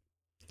Cricket.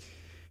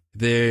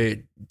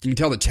 You can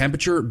tell the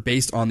temperature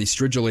based on the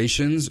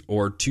stridulations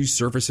or two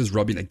surfaces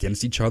rubbing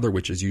against each other,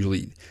 which is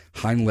usually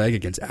hind leg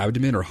against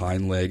abdomen or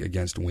hind leg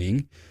against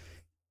wing.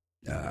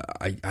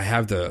 I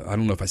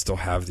don't know if I still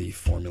have the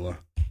formula.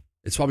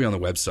 It's probably on the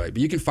website, but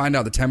you can find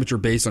out the temperature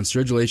based on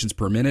stridulations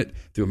per minute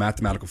through a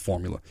mathematical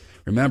formula.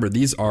 Remember,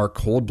 these are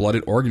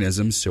cold-blooded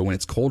organisms, so when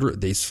it's colder,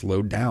 they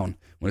slow down.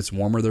 When it's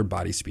warmer, their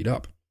bodies speed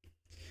up.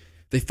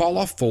 They fall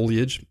off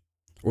foliage,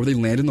 or they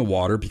land in the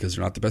water because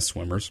they're not the best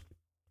swimmers.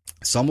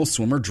 Some will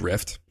swim or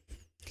drift,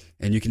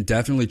 and you can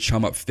definitely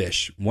chum up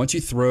fish. Once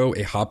you throw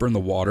a hopper in the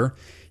water,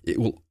 it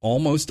will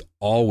almost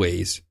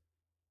always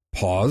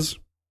pause,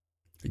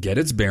 get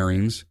its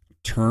bearings,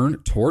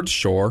 turn towards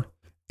shore,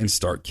 and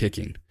start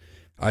kicking.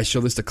 I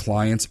show this to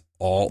clients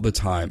all the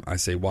time. I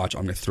say, watch,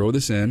 I'm going to throw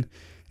this in,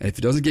 and if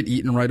it doesn't get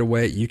eaten right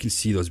away, you can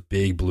see those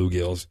big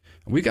bluegills.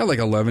 And we got like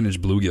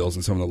 11-inch bluegills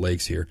in some of the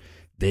lakes here.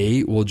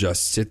 They will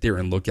just sit there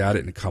and look at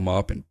it and come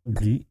up, and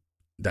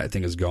that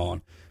thing is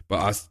gone.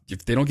 But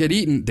if they don't get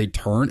eaten, they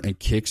turn and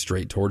kick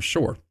straight towards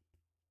shore.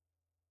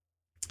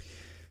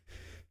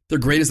 They're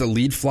great as a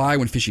lead fly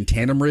when fishing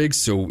tandem rigs.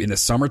 So in the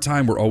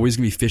summertime, we're always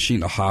going to be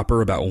fishing a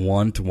hopper about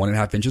 1 to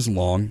 1.5 inches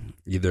long,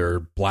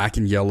 either black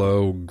and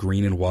yellow,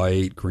 green and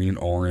white, green and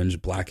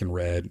orange, black and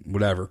red,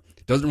 whatever.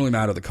 It doesn't really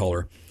matter the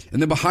color.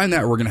 And then behind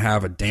that, we're going to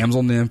have a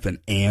damsel nymph, an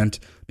ant,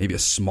 maybe a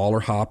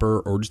smaller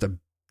hopper, or just a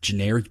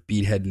generic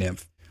beadhead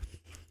nymph.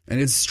 And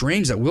it's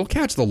strange that we'll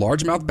catch the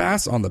largemouth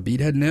bass on the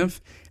beadhead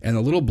nymph and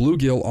the little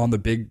bluegill on the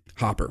big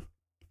hopper.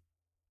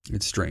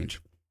 It's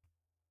strange.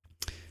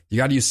 You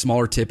got to use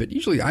smaller tippet.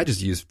 Usually I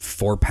just use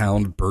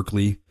 4-pound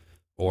Berkeley,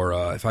 or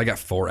if I got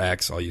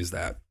 4X, I'll use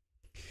that.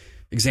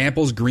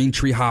 Examples, green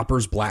tree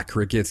hoppers, black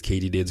crickets,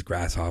 katydids,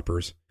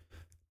 grasshoppers.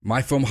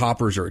 My foam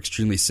hoppers are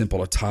extremely simple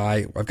to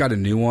tie. I've got a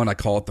new one. I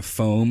call it the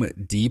Foam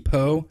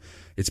Depot.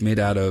 It's made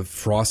out of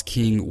Frost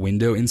King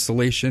window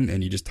insulation,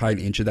 and you just tie an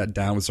inch of that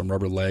down with some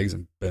rubber legs,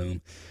 and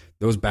boom.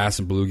 Those bass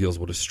and bluegills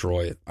will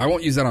destroy it. I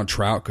won't use that on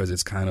trout because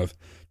it's kind of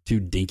too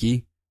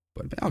dinky,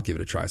 but I'll give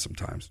it a try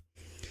sometimes.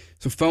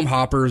 So foam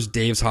hoppers,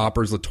 Dave's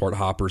hoppers, Letort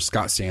hoppers.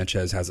 Scott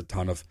Sanchez has a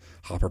ton of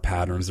hopper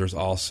patterns. There's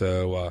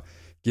also,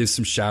 give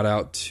some shout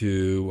out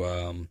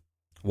to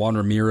Juan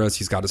Ramirez.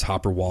 He's got his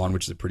hopper Juan,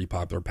 which is a pretty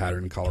popular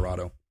pattern in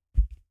Colorado.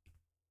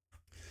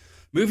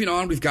 Moving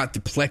on, we've got the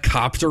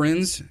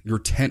Plecopterans, your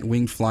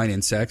tent-winged flying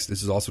insects.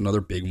 This is also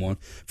another big one.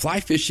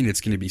 Fly fishing,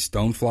 it's going to be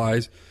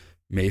stoneflies,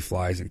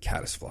 mayflies, and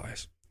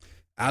caddisflies.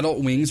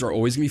 Adult wings are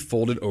always going to be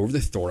folded over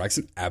the thorax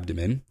and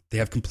abdomen. They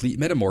have complete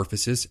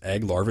metamorphosis,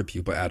 egg, larva,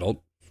 pupa,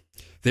 adult.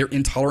 They're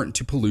intolerant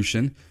to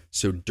pollution,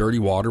 so dirty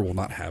water will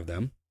not have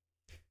them.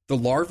 The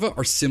larvae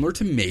are similar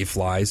to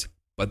mayflies,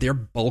 but they're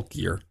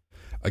bulkier.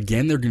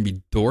 Again, they're going to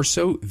be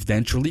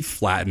dorso-ventrally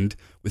flattened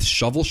with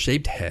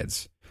shovel-shaped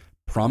heads.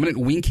 Prominent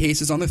wing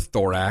cases on the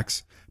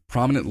thorax,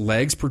 prominent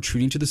legs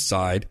protruding to the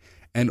side,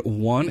 and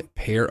one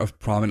pair of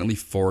prominently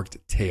forked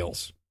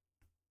tails.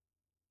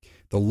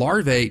 The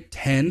larvae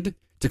tend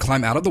to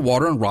climb out of the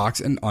water on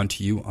rocks and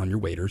onto you on your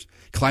waders,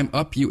 climb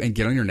up you and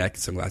get on your neck,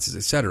 sunglasses,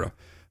 etc.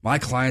 My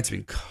clients have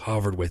been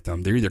covered with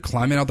them. They're either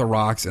climbing out the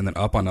rocks and then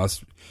up on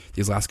us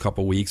these last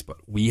couple weeks, but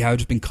we have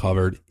just been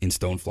covered in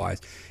stoneflies.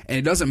 And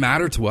it doesn't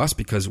matter to us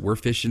because we're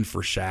fishing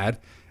for shad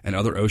and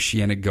other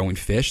oceanic going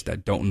fish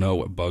that don't know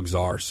what bugs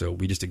are, so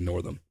we just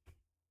ignore them.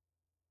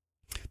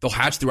 They'll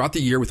hatch throughout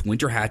the year with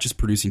winter hatches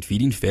producing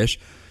feeding fish.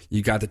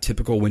 You got the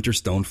typical winter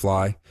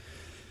stonefly.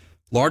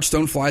 Large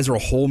stoneflies are a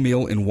whole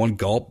meal in one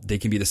gulp. They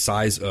can be the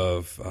size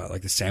of,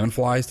 like the salmon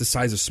flies, the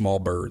size of small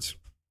birds.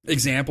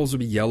 Examples would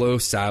be yellow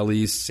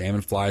sallies,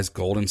 salmon flies,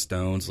 golden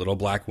stones, little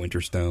black winter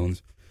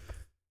stones.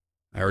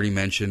 I already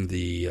mentioned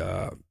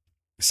the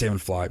salmon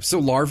fly. So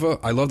larva,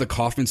 I love the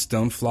Kaufman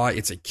stonefly.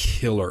 It's a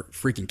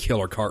freaking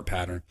killer carp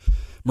pattern.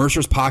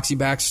 Mercer's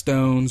poxyback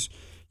stones.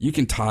 You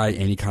can tie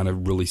any kind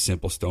of really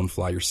simple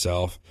stonefly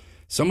yourself.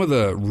 Some of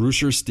the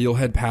Ruscher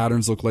steelhead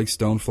patterns look like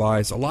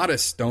stoneflies. A lot of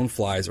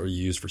stoneflies are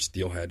used for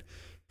steelhead.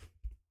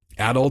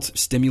 Adult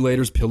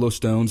stimulators, pillow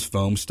stones,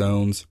 foam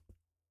stones.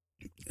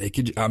 A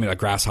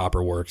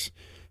grasshopper works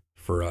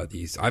for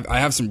these. I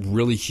have some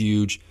really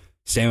huge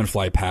salmon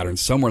fly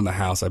patterns somewhere in the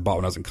house I bought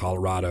when I was in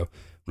Colorado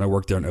when I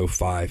worked there in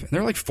 2005. And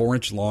they're like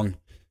 4-inch long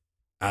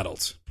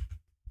adults.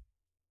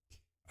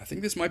 I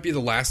think this might be the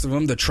last of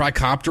them. The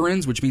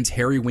Trichopterans, which means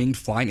hairy-winged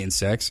flying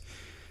insects.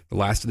 The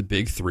last of the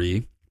big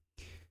three.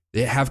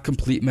 They have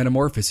complete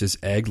metamorphosis,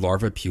 egg,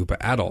 larva, pupa,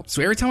 adult.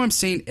 So every time I'm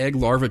saying egg,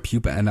 larva,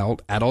 pupa, and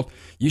adult,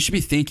 you should be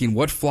thinking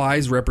what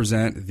flies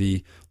represent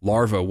the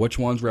larva, which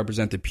ones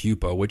represent the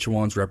pupa, which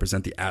ones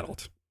represent the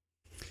adult.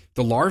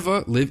 The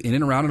larvae live in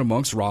and around and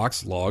amongst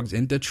rocks, logs,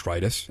 and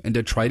detritus. And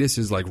detritus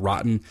is like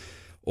rotten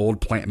old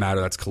plant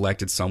matter that's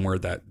collected somewhere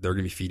that they're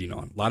going to be feeding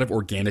on. A lot of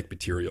organic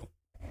material.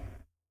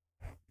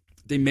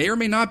 They may or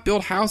may not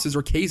build houses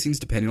or casings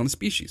depending on the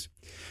species.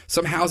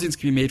 Some housings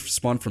can be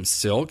spun from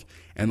silk,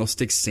 and they'll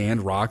stick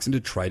sand, rocks, and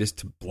detritus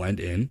to blend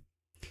in.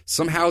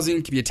 Some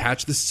housing can be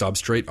attached to the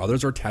substrate.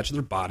 Others are attached to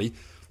their body,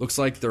 Looks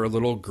like they're a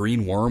little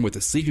green worm with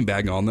a sleeping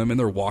bag on them, and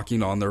they're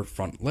walking on their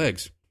front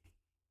legs.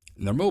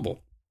 And they're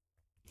mobile.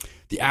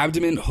 The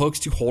abdomen hooks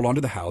to hold onto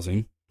the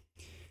housing.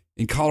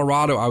 In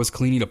Colorado, I was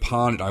cleaning a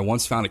pond, and I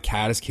once found a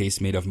caddis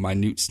case made of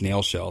minute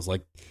snail shells.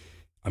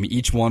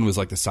 Each one was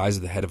like the size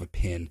of the head of a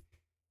pin.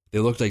 They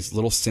looked like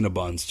little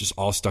Cinnabons, just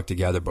all stuck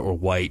together, but were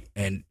white.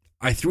 And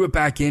I threw it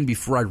back in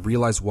before I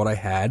realized what I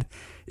had.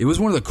 It was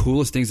one of the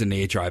coolest things in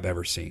nature I've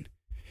ever seen.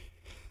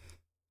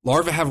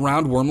 Larvae have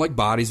round worm-like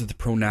bodies with a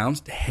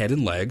pronounced head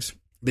and legs.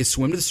 They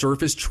swim to the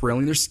surface,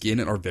 trailing their skin,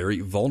 and are very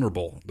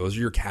vulnerable. Those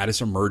are your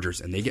caddis emergers,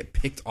 and they get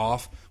picked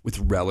off with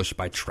relish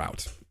by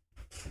trout.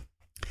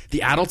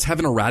 The adults have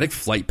an erratic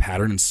flight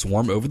pattern and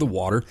swarm over the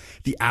water.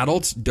 The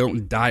adults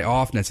don't die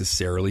off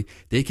necessarily.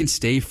 They can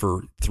stay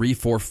for 3,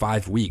 4,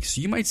 5 weeks.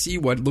 So you might see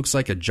what looks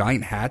like a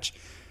giant hatch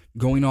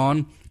going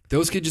on.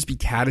 Those could just be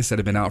caddis that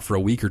have been out for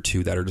a week or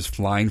two that are just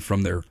flying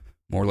from their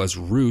more or less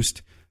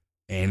roost,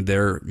 and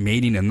they're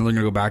mating, and then they're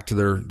going to go back to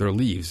their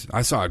leaves.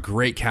 I saw a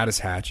great caddis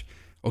hatch.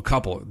 A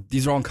couple.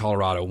 These are all in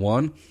Colorado.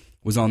 One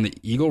was on the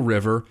Eagle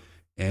River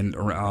and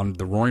around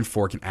the Roaring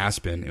Fork in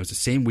Aspen. It was the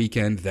same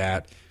weekend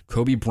that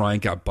Kobe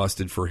Bryant got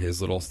busted for his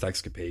little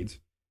sexcapades.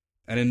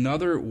 And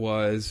another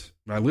was,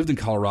 when I lived in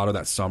Colorado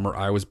that summer,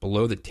 I was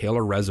below the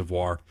Taylor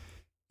Reservoir,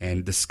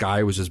 and the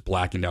sky was just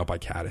blackened out by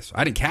caddis.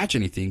 I didn't catch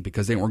anything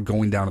because they weren't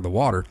going down to the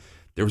water.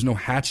 There was no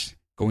hatch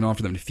going on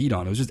for them to feed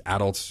on. It was just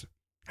adults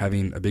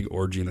having a big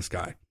orgy in the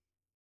sky.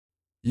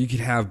 You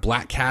could have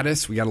black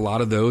caddis. We got a lot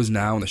of those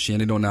now in the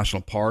Shenandoah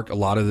National Park. A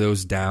lot of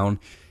those down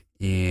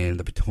in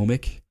the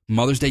Potomac.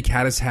 Mother's Day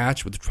caddis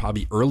hatch, which will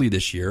probably be early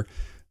this year.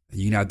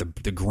 You can have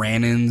the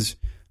Grannons.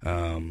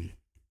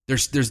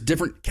 There's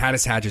different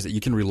caddis hatches that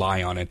you can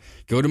rely on. And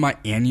go to my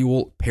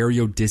annual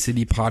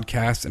periodicity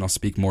podcast, and I'll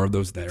speak more of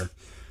those there.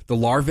 The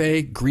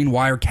larvae, green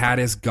wire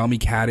caddis, gummy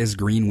caddis,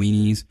 green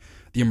weenies.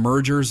 The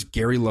emergers,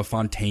 Gary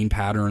LaFontaine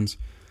patterns.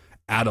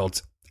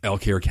 Adults,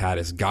 elk hair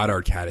caddis,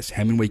 Goddard caddis,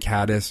 Hemingway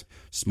caddis,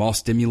 small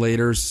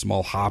stimulators,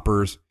 small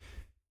hoppers.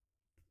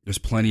 There's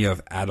plenty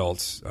of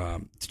adults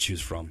to choose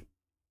from.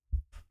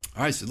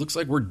 All right, so it looks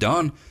like we're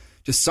done.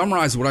 Just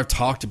summarize what I've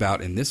talked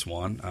about in this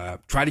one.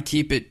 Try to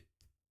keep it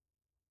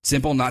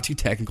simple, not too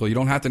technical. You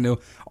don't have to know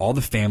all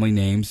the family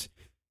names.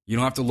 You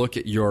don't have to look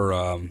at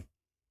your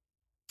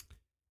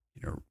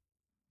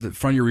the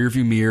front of your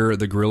rearview mirror,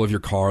 the grill of your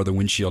car, the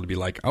windshield to be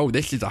like, oh,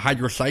 this is a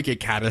hydropsychic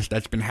caddis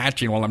that's been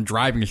hatching while I'm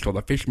driving, so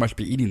the fish must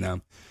be eating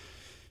them.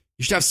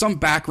 You should have some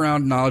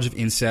background knowledge of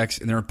insects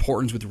and their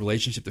importance with the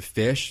relationship to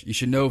fish. You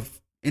should know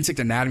insect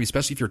anatomy,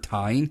 especially if you're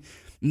tying.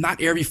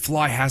 Not every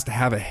fly has to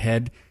have a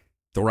head,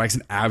 thorax,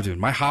 and abdomen.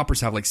 My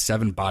hoppers have like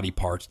 7 body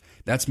parts.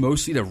 That's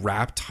mostly to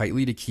wrap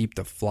tightly to keep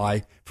the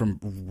fly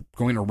from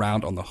going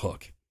around on the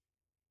hook.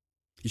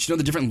 You should know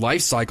the different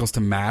life cycles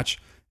to match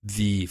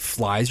the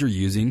flies you're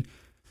using.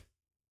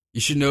 You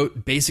should know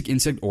basic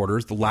insect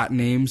orders, the Latin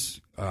names.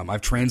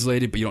 I've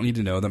translated, but you don't need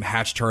to know them.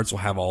 Hatch charts will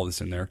have all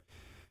this in there.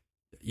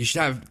 You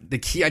should have the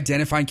key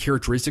identifying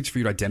characteristics for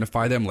you to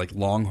identify them, like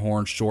long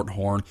horn, short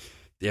horn.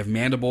 They have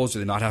mandibles. Do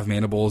they not have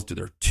mandibles? Do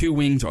they have 2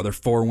 wings? Are there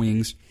 4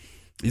 wings?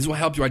 These will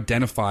help you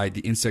identify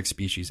the insect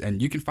species.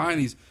 And you can find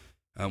these,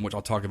 which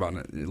I'll talk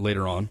about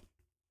later on.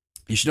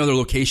 You should know their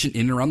location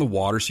in and around the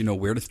water so you know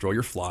where to throw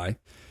your fly.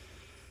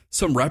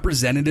 Some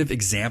representative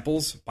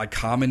examples by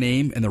common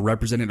name and the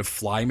representative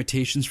fly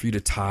imitations for you to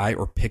tie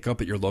or pick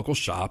up at your local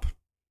shop.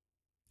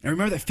 And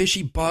remember that fish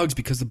eat bugs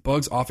because the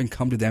bugs often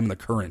come to them in the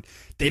current.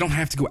 They don't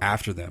have to go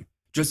after them.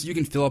 Just as you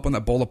can fill up on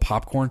that bowl of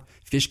popcorn,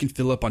 fish can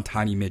fill up on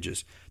tiny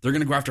midges. They're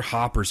going to go after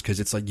hoppers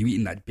because it's like you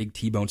eating that big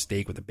T-bone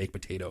steak with a baked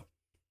potato.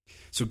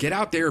 So get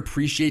out there,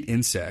 appreciate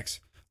insects.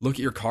 Look at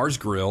your car's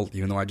grill,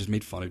 even though I just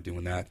made fun of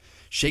doing that.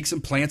 Shake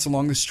some plants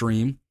along the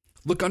stream.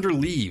 Look under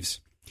leaves.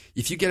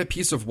 If you get a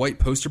piece of white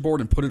poster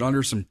board and put it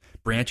under some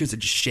branches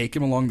and just shake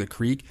them along the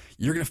creek,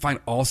 you're going to find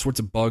all sorts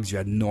of bugs you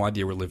had no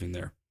idea were living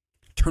there.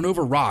 Turn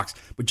over rocks,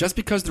 but just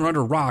because they're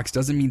under rocks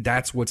doesn't mean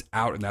that's what's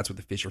out and that's what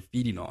the fish are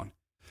feeding on.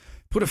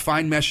 Put a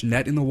fine mesh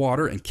net in the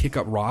water and kick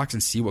up rocks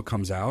and see what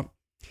comes out.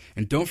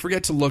 And don't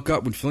forget to look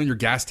up when filling your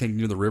gas tank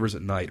near the rivers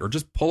at night, or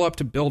just pull up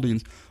to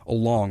buildings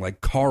along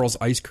like Carl's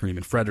Ice Cream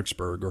in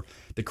Fredericksburg or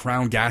the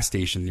Crown gas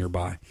station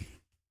nearby.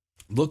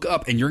 Look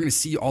up and you're going to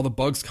see all the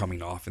bugs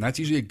coming off. And that's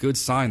usually a good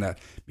sign that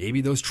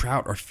maybe those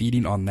trout are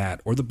feeding on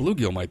that, or the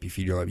bluegill might be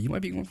feeding on that. You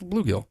might be going for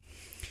bluegill.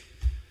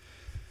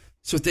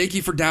 So thank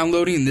you for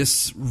downloading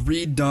this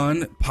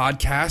redone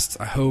podcast.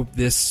 I hope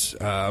this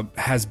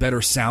has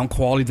better sound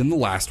quality than the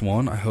last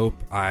one. I hope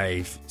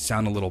I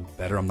sound a little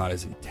better. I'm not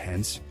as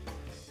intense.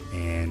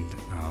 And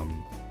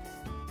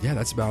yeah,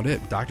 that's about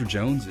it. Dr.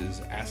 Jones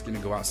is asking to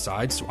go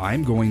outside, so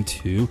I'm going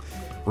to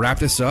wrap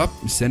this up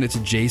and send it to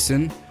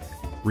Jason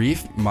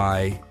Reef,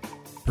 my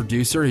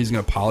producer. He's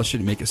going to polish it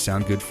and make it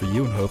sound good for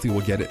you, and hopefully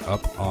we'll get it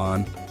up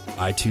on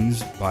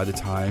iTunes by the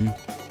time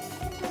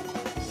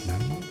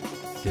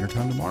dinner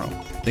time tomorrow.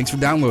 Thanks for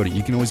downloading.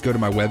 You can always go to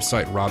my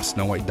website,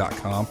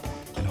 robsnowhite.com,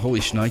 and holy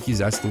shnikes,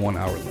 that's the 1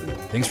 hour limit.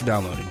 Thanks for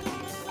downloading.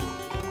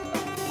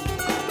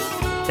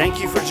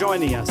 Thank you for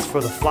joining us for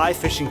the Fly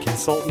Fishing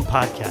Consultant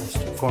Podcast.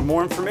 For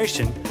more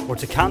information or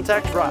to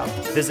contact Rob,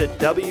 visit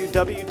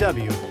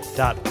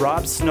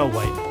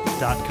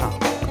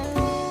www.robsnowhite.com.